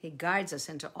 He guides us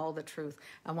into all the truth.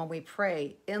 And when we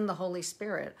pray in the Holy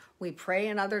Spirit, we pray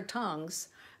in other tongues,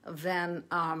 then,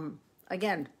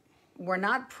 again, we're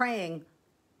not praying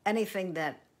anything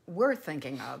that we're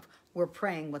thinking of. We're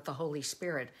praying what the Holy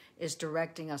Spirit is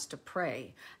directing us to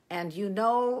pray. And you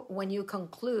know when you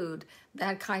conclude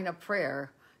that kind of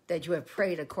prayer that you have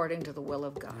prayed according to the will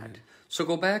of God. Right. So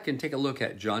go back and take a look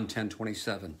at John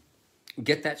 10:27.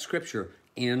 Get that scripture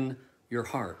in your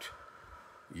heart.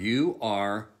 You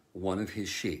are one of his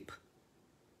sheep.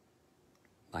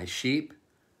 My sheep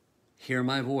hear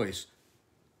my voice.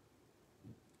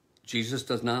 Jesus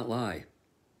does not lie.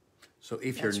 So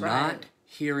if you're not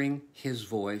hearing his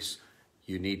voice,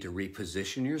 you need to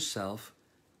reposition yourself,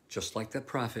 just like the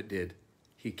prophet did.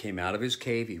 He came out of his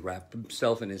cave, he wrapped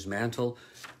himself in his mantle,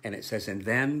 and it says, and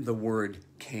then the word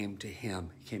came to him.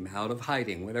 He came out of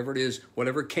hiding, whatever it is,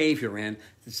 whatever cave you're in,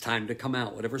 it's time to come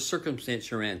out. Whatever circumstance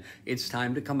you're in, it's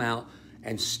time to come out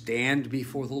and stand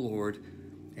before the Lord,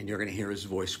 and you're going to hear his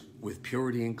voice with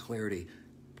purity and clarity.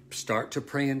 Start to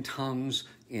pray in tongues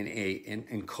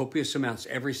in copious amounts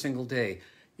every single day.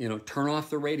 You know, turn off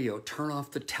the radio, turn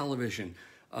off the television,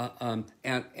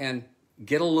 and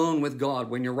get alone with God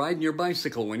when you're riding your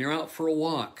bicycle, when you're out for a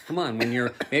walk. Come on,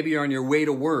 when maybe you're on your way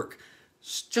to work,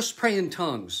 just pray in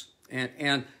tongues,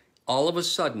 and all of a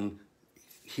sudden,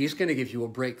 he's going to give you a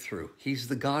breakthrough. He's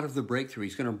the God of the breakthrough.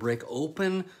 He's going to break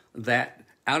open that.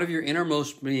 Out of your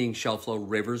innermost being shall flow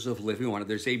rivers of living water.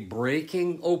 There's a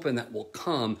breaking open that will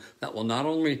come, that will not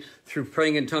only through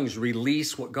praying in tongues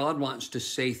release what God wants to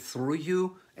say through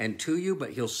you and to you, but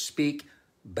he'll speak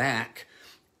back.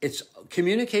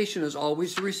 Communication is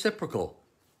always reciprocal.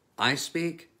 I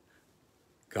speak,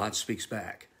 God speaks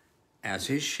back. As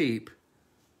his sheep,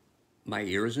 my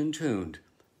ear is in tuned.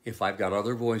 If I've got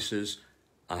other voices,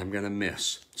 I'm going to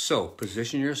miss. So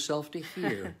position yourself to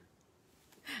hear.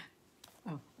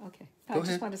 Okay. I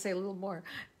just want to say a little more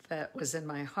that was in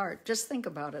my heart. Just think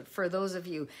about it. For those of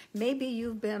you, maybe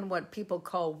you've been what people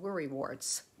call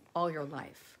worrywarts all your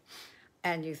life.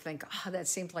 And you think, that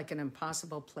seems like an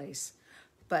impossible place.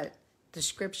 But the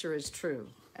scripture is true.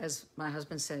 As my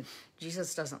husband said,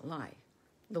 Jesus doesn't lie.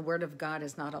 The word of God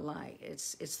is not a lie.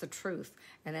 It's the truth.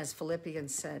 And as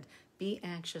Philippians said, be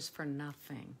anxious for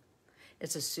nothing.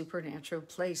 It's a supernatural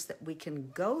place that we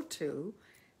can go to,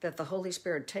 that the Holy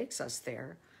Spirit takes us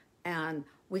there, and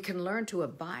we can learn to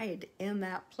abide in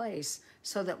that place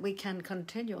so that we can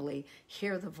continually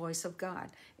hear the voice of God.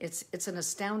 It's an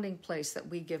astounding place that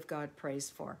we give God praise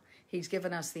for. He's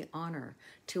given us the honor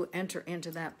to enter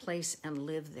into that place and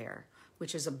live there,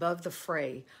 which is above the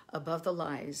fray, above the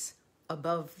lies,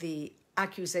 above the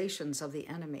accusations of the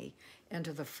enemy,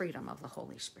 into the freedom of the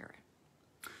Holy Spirit.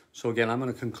 So again, I'm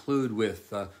going to conclude with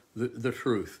the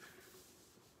truth.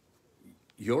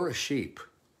 You're a sheep.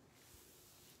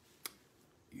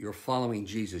 You're following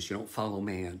Jesus. You don't follow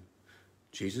man.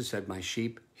 Jesus said, my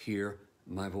sheep hear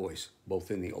my voice, both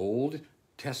in the Old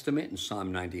Testament in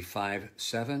Psalm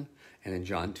 95:7 and in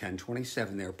John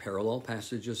 10:27. They're parallel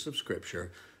passages of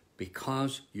Scripture.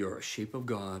 Because you're a sheep of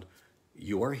God,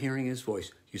 you are hearing his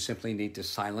voice. You simply need to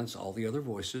silence all the other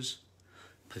voices.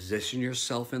 Position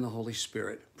yourself in the Holy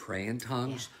Spirit. Pray in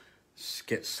tongues. Yeah.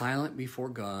 Get silent before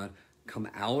God. Come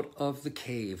out of the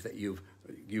cave that you've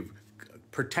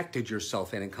protected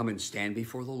yourself in and come and stand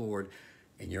before the Lord,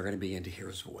 and you're going to begin to hear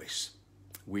his voice.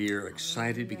 We're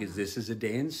excited because this is a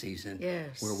day and season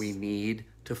where we need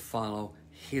to follow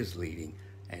his leading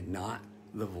and not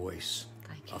the voice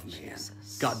of man.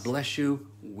 Jesus. God bless you.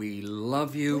 We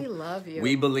love you. We love you.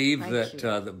 We believe that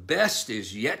the best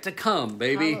is yet to come,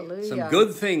 baby. Hallelujah. Some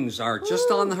good things are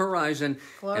just on the horizon,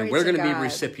 Glory and we're going to be God.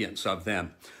 recipients of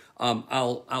them.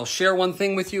 I'll share one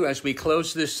thing with you as we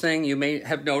close this thing. You may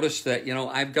have noticed that,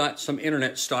 I've got some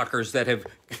internet stalkers that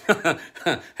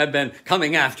have been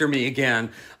coming after me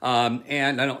again.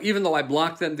 And I know, even though I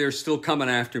blocked them, they're still coming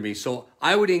after me. So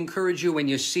I would encourage you, when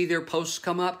you see their posts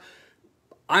come up,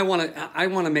 I want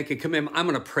to make a commitment. I'm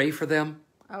going to pray for them.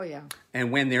 Oh yeah.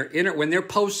 And when their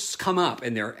posts come up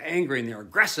and they're angry and they're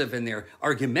aggressive and they're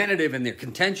argumentative and they're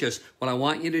contentious, what I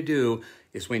want you to do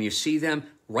is, when you see them,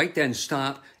 right then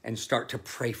stop and start to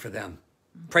pray for them.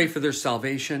 Pray for their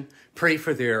salvation. Pray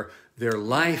for their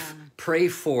life. Yeah. Pray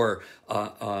for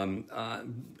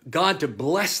God to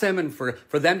bless them and for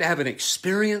them to have an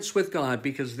experience with God,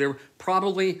 because they're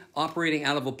probably operating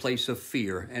out of a place of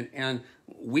fear. And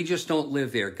we just don't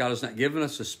live there. God has not given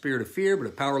us a spirit of fear, but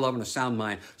a power, love, and a sound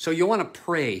mind. So you want to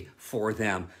pray for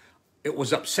them. It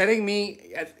was upsetting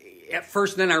me at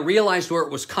first, then I realized where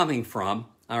it was coming from.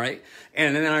 All right.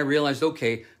 And then I realized,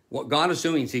 okay, what God is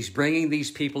doing is he's bringing these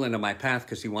people into my path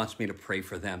because he wants me to pray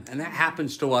for them. And that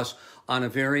happens to us on a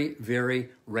very, very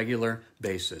regular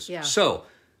basis. Yeah. So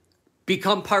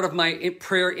become part of my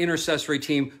prayer intercessory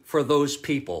team for those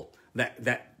people that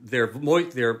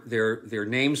their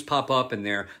names pop up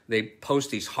and they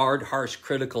post these hard, harsh,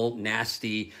 critical,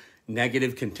 nasty,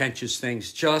 negative, contentious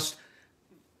things. Just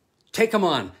take them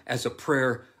on as a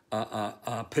prayer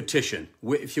petition,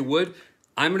 if you would.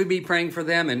 I'm going to be praying for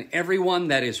them, and everyone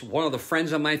that is one of the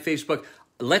friends on my Facebook.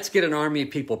 Let's get an army of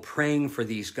people praying for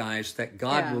these guys, that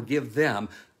God will give them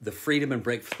the freedom and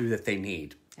breakthrough that they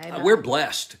need. We're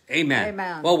blessed. Amen.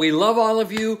 Amen. Well, we love all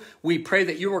of you. We pray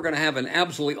that you are going to have an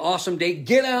absolutely awesome day.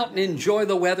 Get out and enjoy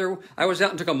the weather. I was out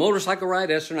and took a motorcycle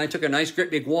ride. Esther and I took a nice, great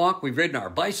big walk. We've ridden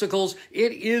our bicycles.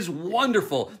 It is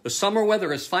wonderful. The summer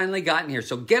weather has finally gotten here.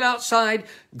 So get outside,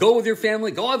 go with your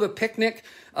family, go have a picnic.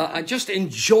 Just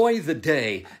enjoy the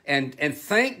day and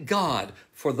thank God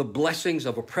for the blessings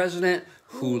of a president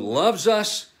who loves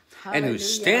us. Hallelujah. And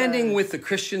who's standing with the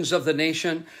Christians of the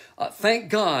nation.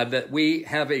 Thank God that we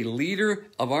have a leader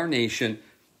of our nation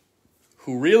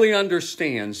who really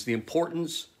understands the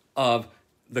importance of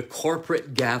the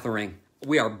corporate gathering.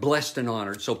 We are blessed and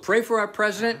honored. So pray for our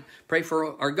president, pray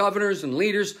for our governors and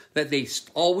leaders, that they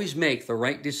always make the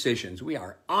right decisions. We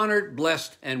are honored,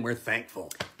 blessed, and we're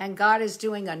thankful. And God is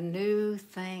doing a new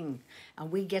thing,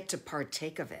 and we get to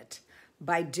partake of it.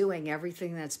 By doing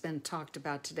everything that's been talked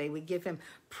about today, we give him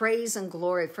praise and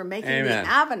glory for making the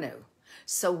avenue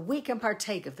so we can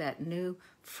partake of that new,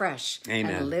 fresh,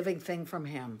 and living thing from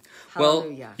him.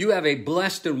 Hallelujah. Well, you have a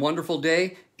blessed and wonderful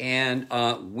day, and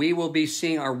we will be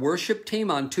seeing our worship team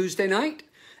on Tuesday night.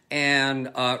 And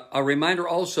a reminder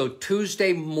also,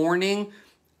 Tuesday morning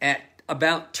at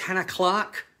about 10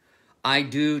 o'clock, I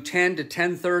do 10 to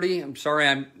 10:30. I'm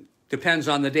sorry, depends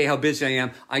on the day how busy I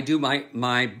am. I do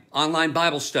my online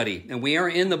Bible study, and we are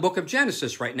in the book of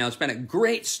Genesis right now. It's been a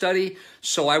great study,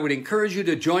 so I would encourage you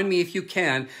to join me if you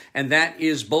can, and that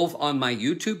is both on my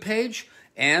YouTube page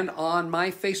and on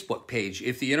my Facebook page,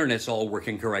 if the internet's all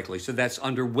working correctly. So that's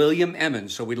under William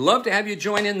Emmons. So we'd love to have you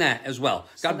join in that as well.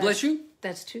 God bless you.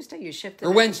 That's Tuesday? You shifted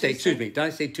Or it Wednesday, to Tuesday? excuse me. Did I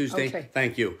say Tuesday? Okay.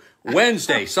 Thank you.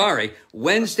 Wednesday, sorry.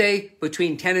 Wednesday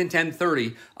between 10 and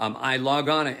 10:30, I log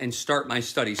on and start my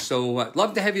study. So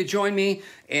love to have you join me.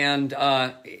 And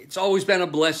it's always been a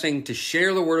blessing to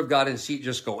share the Word of God and see it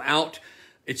just go out.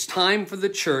 It's time for the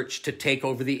church to take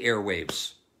over the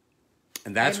airwaves.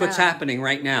 And that's what's happening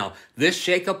right now. This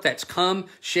shakeup that's come,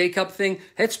 shakeup thing,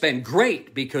 it's been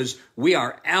great because we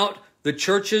are out. The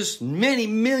churches, many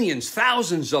millions,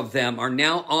 thousands of them are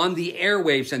now on the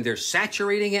airwaves, and they're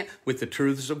saturating it with the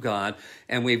truths of God.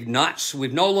 And we've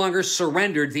no longer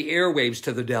surrendered the airwaves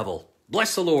to the devil.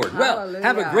 Bless the Lord. Hallelujah. Well,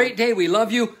 have a great day. We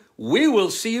love you. We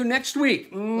will see you next week.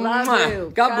 Love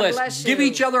you. God bless. Give you.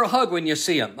 each other a hug when you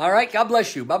see them. All right. God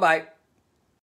bless you. Bye-bye.